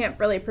differently. You can't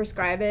really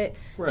prescribe it.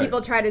 Right.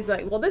 People try to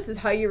like, well, this is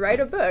how you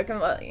write a book, and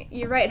well,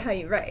 you write how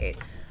you write.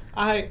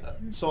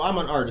 So I'm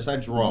an artist. I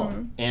draw,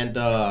 and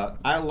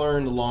I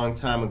learned a long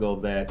time ago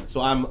that.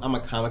 So I'm a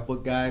comic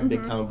book guy,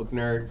 big comic book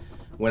nerd.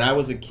 When I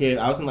was a kid,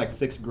 I was in like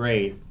 6th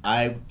grade.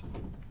 I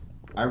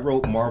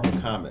wrote Marvel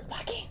comics.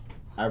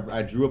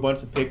 I drew a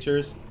bunch of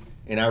pictures,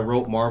 and I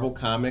wrote Marvel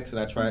comics, and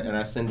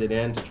I sent it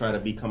in to try to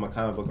become a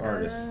comic book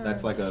artist.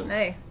 That's like a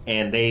Nice.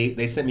 And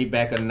they sent me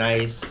back a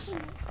nice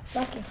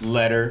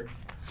letter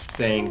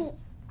saying,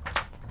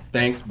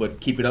 thanks, but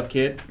keep it up,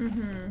 kid.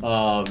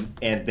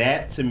 And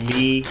that, to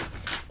me,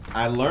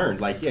 I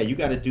learned, like, yeah, you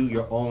got to do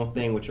your own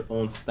thing with your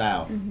own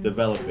style,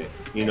 develop it.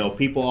 You know,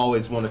 people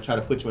always want to try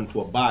to put you into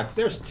a box.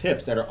 There's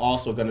tips that are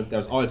also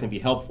that's always going to be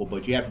helpful,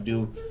 but you have to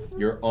do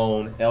your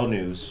own L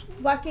News.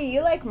 Lucky, you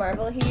like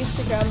Marvel. He used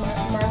to draw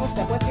Marvel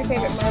stuff. What's your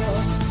favorite Marvel?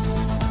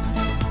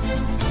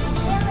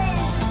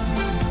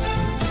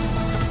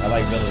 I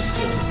like villains,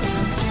 too.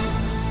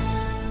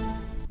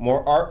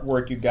 More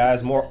artwork, you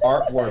guys, more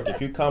artwork. If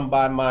you come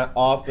by my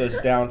office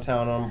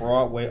downtown on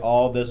Broadway,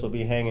 all this will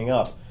be hanging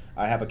up.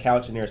 I have a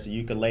couch in there so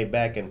you can lay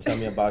back and tell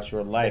me about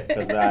your life,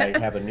 because I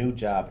have a new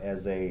job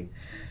as a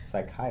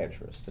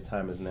psychiatrist. The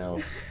time is now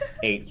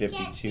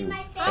 8:52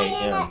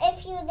 a.m.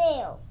 If you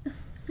do.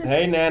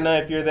 Hey, Nana,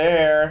 if you're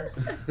there.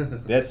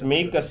 That's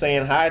Mika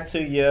saying hi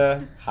to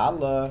you.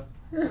 Holla.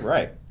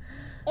 Right.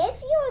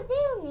 If you're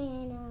there,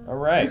 Nana. All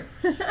right.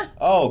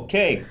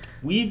 Okay.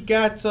 We've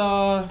got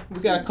a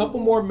couple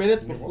more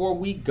minutes before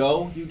we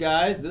go, you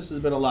guys. This has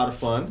been a lot of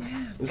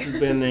fun. This has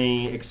been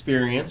an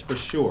experience for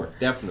sure.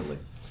 Definitely.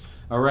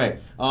 All right.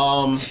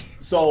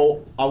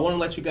 So I want to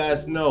let you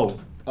guys know,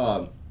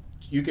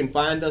 you can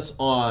find us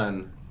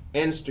on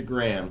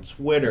Instagram,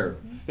 Twitter,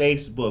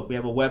 Facebook. We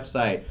have a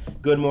website,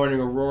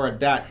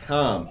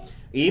 goodmorningaurora.com.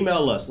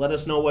 Email us. Let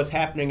us know what's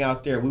happening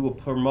out there. We will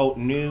promote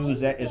news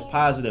that is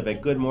positive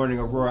at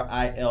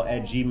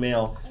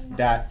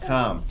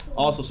goodmorningaurora@gmail.com.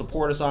 Also,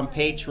 support us on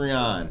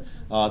Patreon.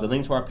 The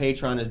link to our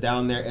Patreon is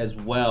down there as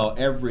well.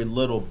 Every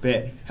little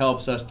bit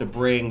helps us to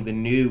bring the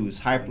news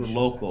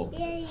hyper-local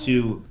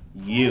to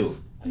you.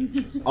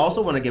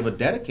 Also want to give a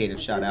dedicated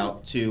shout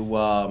out to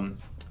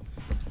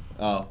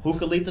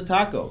Jucalita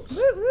Tacos,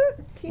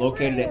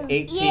 located at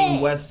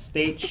 18 West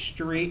State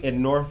Street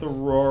in North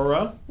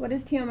Aurora. What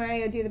does Tio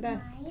Mario do the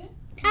best?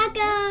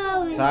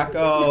 Tacos.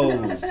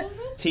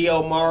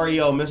 Tio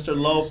Mario, Mr.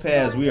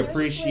 Lopez, we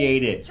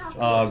appreciate it.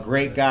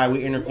 Great guy.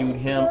 We interviewed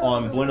him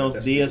on Buenos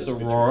Dias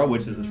Aurora,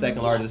 which is the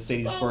second largest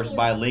city's first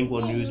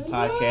bilingual news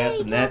podcast,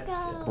 and that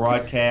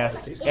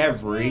broadcasts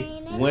every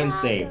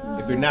Wednesday.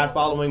 If you're not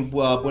following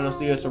Buenos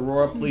Dias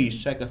Aurora, please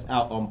check us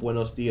out on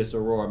Buenos Dias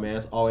Aurora, man.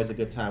 It's always a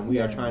good time. We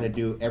are trying to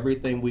do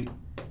everything we...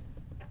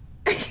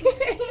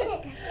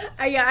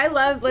 Yeah, I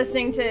love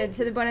listening to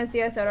the Buenos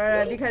Dias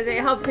Aurora because it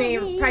helps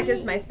me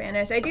practice my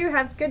Spanish. I do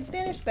have good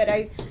Spanish, but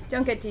I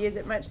don't get to use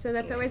it much, so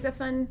that's always a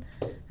fun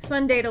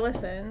day to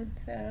listen.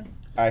 So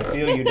I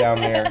feel you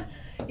down there.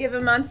 You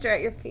have a monster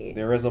at your feet.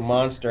 There is a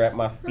monster at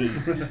my feet.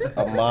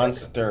 A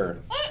monster.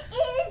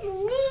 It is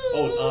me.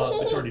 Oh,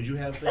 Victoria, did you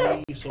have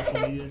any social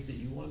media that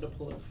you wanted to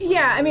pull up?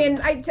 Yeah, I mean,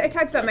 I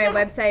talked about my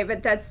website,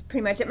 but that's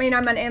pretty much it. I mean,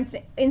 I'm on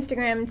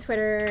Instagram,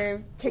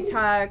 Twitter,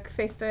 TikTok,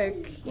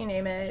 Facebook, you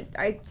name it.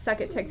 I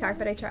suck at TikTok,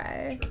 but I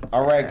try.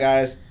 All right,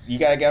 guys. You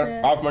got to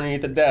get off from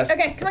underneath the desk.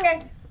 Okay, come on,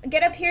 guys.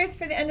 Get up here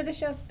for the end of the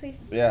show, please.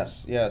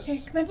 Yes.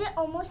 Okay, come on. Is it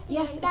almost the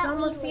Yes, end it's that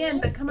almost we the end,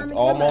 leave? but come on It's the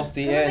camera. almost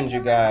the Come on end,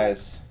 you camera.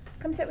 guys.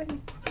 Come sit with me.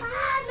 No,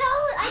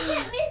 I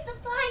can't miss the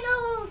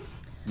finals.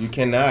 You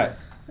cannot.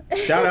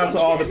 Shout out to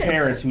all the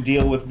parents who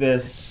deal with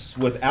this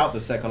without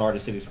the second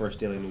largest city's first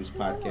daily news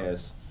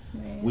podcast.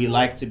 We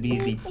like to be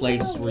the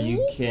place where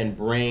you can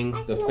bring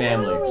the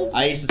family.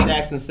 Aisha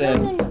Saxon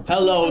says,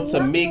 hello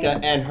to Mika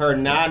and her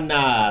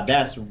nana.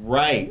 That's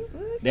right.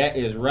 That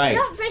is right.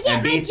 Don't forget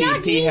And my BTP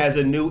Georgie. has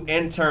a new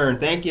intern.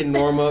 Thank you,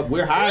 Norma.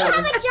 We're We have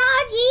hiring. a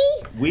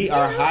Georgie. We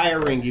are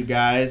hiring, you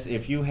guys.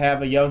 If you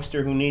have a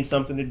youngster who needs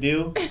something to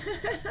do,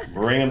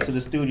 bring them to the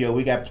studio.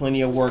 We got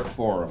plenty of work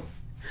for them.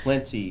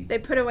 Plenty. They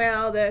put away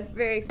all the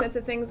very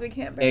expensive things we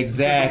can't bring.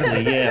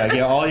 Exactly, yeah.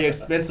 Yeah, all the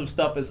expensive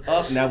stuff is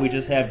up. Now we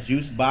just have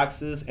juice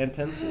boxes and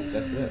pencils.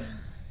 That's it.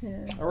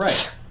 Yeah. All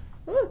right.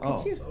 Ooh,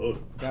 Oh, good So,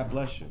 God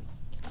bless you.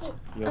 You Oh,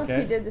 he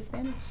okay? did the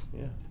Spanish.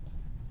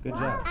 Good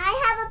job.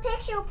 I have a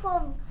picture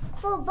for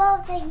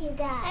both of you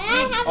guys.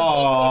 And I have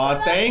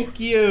Aw, thank I have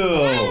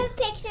you. a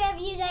picture of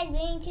you guys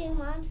being two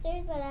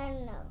monsters, but I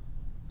don't know.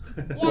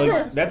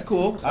 Well, that's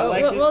cool. I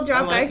like it. We'll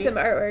drop I like by it. some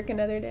artwork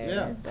another day.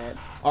 Yeah. But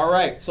All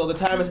right, so the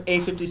time is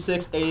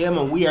 8:56 a.m.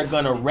 and we are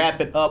going to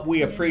wrap it up.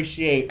 We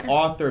appreciate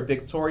author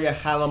Victoria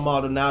Hala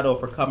Maldonado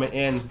for coming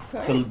in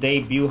to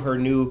debut her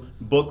new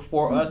book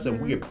for us, and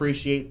we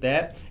appreciate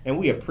that. And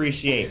we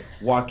appreciate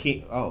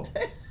Joaquin. Oh,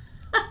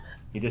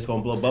 You're just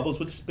gonna blow bubbles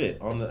with spit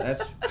on the.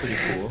 That's pretty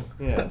cool.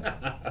 Yeah,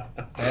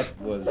 that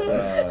was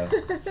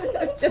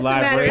It's just a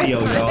live matter of radio,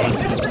 time.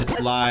 y'all. It's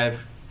live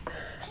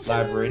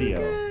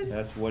radio.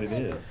 That's what it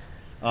is.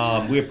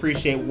 We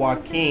appreciate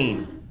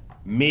Joaquin,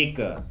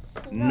 Mika,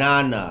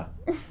 Nana,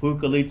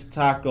 Hukalita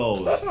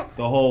Tacos,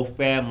 the whole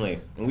family,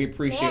 and we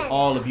appreciate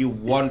all of you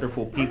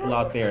wonderful people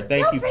out there.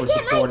 Thank you for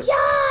supporting.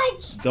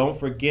 Don't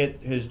forget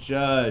his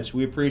judge.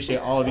 We appreciate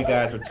all of you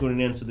guys for tuning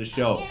in to the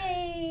show.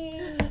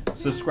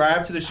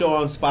 Subscribe to the show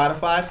on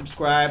Spotify.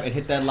 Subscribe and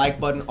hit that like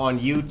button on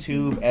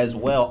YouTube as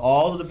well.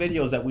 All of the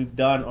videos that we've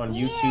done on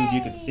YouTube,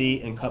 you can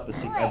see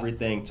encompassing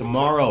everything.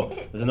 Tomorrow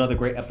is another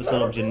great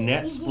episode of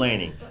Jeanette's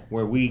Splaining,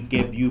 where we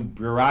give you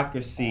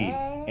bureaucracy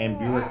and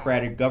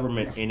bureaucratic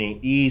government in an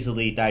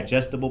easily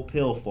digestible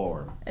pill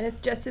form. And it's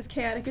just as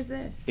chaotic as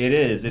this. It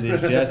is. It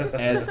is just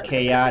as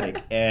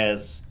chaotic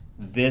as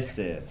this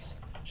is.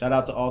 Shout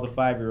out to all the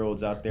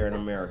 5-year-olds out there in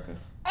America.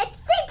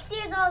 It's 6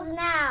 years old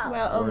now.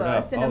 Well, Word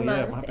almost up. in a Oh,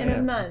 yeah, month. my In a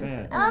bad, my month.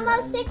 bad.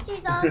 Almost 6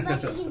 years old,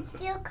 but you can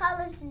still call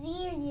us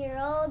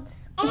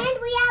 0-year-olds. And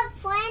we have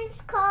friends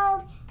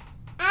called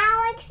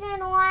Alex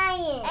and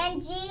Ryan.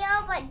 And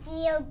Gio, but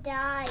Gio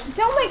died.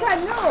 Oh my God,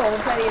 no,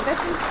 buddy.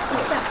 That's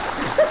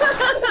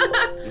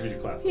You need to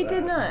clap for He that.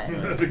 did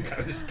not.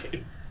 I'm just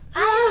kidding. I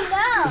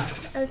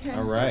don't know. okay.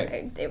 All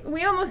right.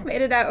 We almost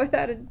made it out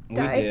without a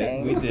die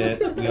thing. We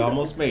did. We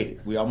almost made it.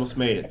 We almost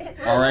made it.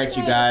 All right,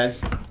 you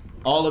guys.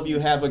 All of you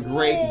have a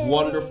great,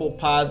 wonderful,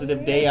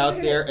 positive day out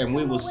there, and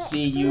we will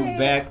see you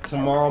back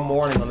tomorrow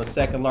morning on the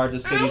second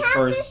largest city's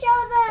first.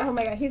 Oh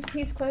my God, he's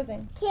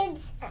closing.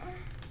 Kids,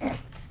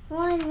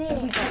 1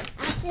 minute.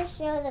 I have to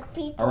show the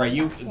people. All right,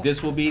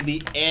 this will be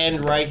the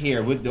end right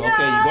here. Okay, you go No,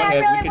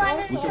 ahead. I really We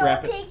wanted can to show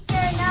wrap a it. picture.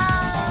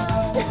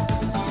 No.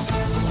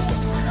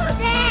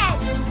 Dad.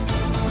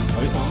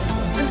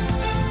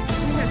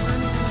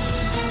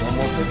 One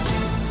more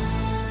picture.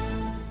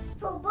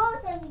 For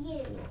both of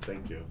you.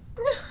 Thank you.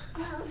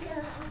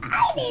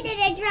 I needed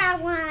to draw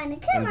one.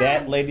 Come And on.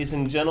 that, ladies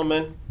and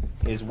gentlemen,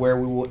 is where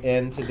we will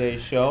end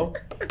today's show.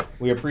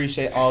 We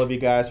appreciate all of you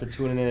guys for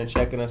tuning in and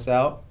checking us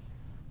out.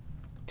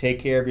 Take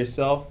care of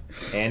yourself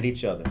and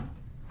each other.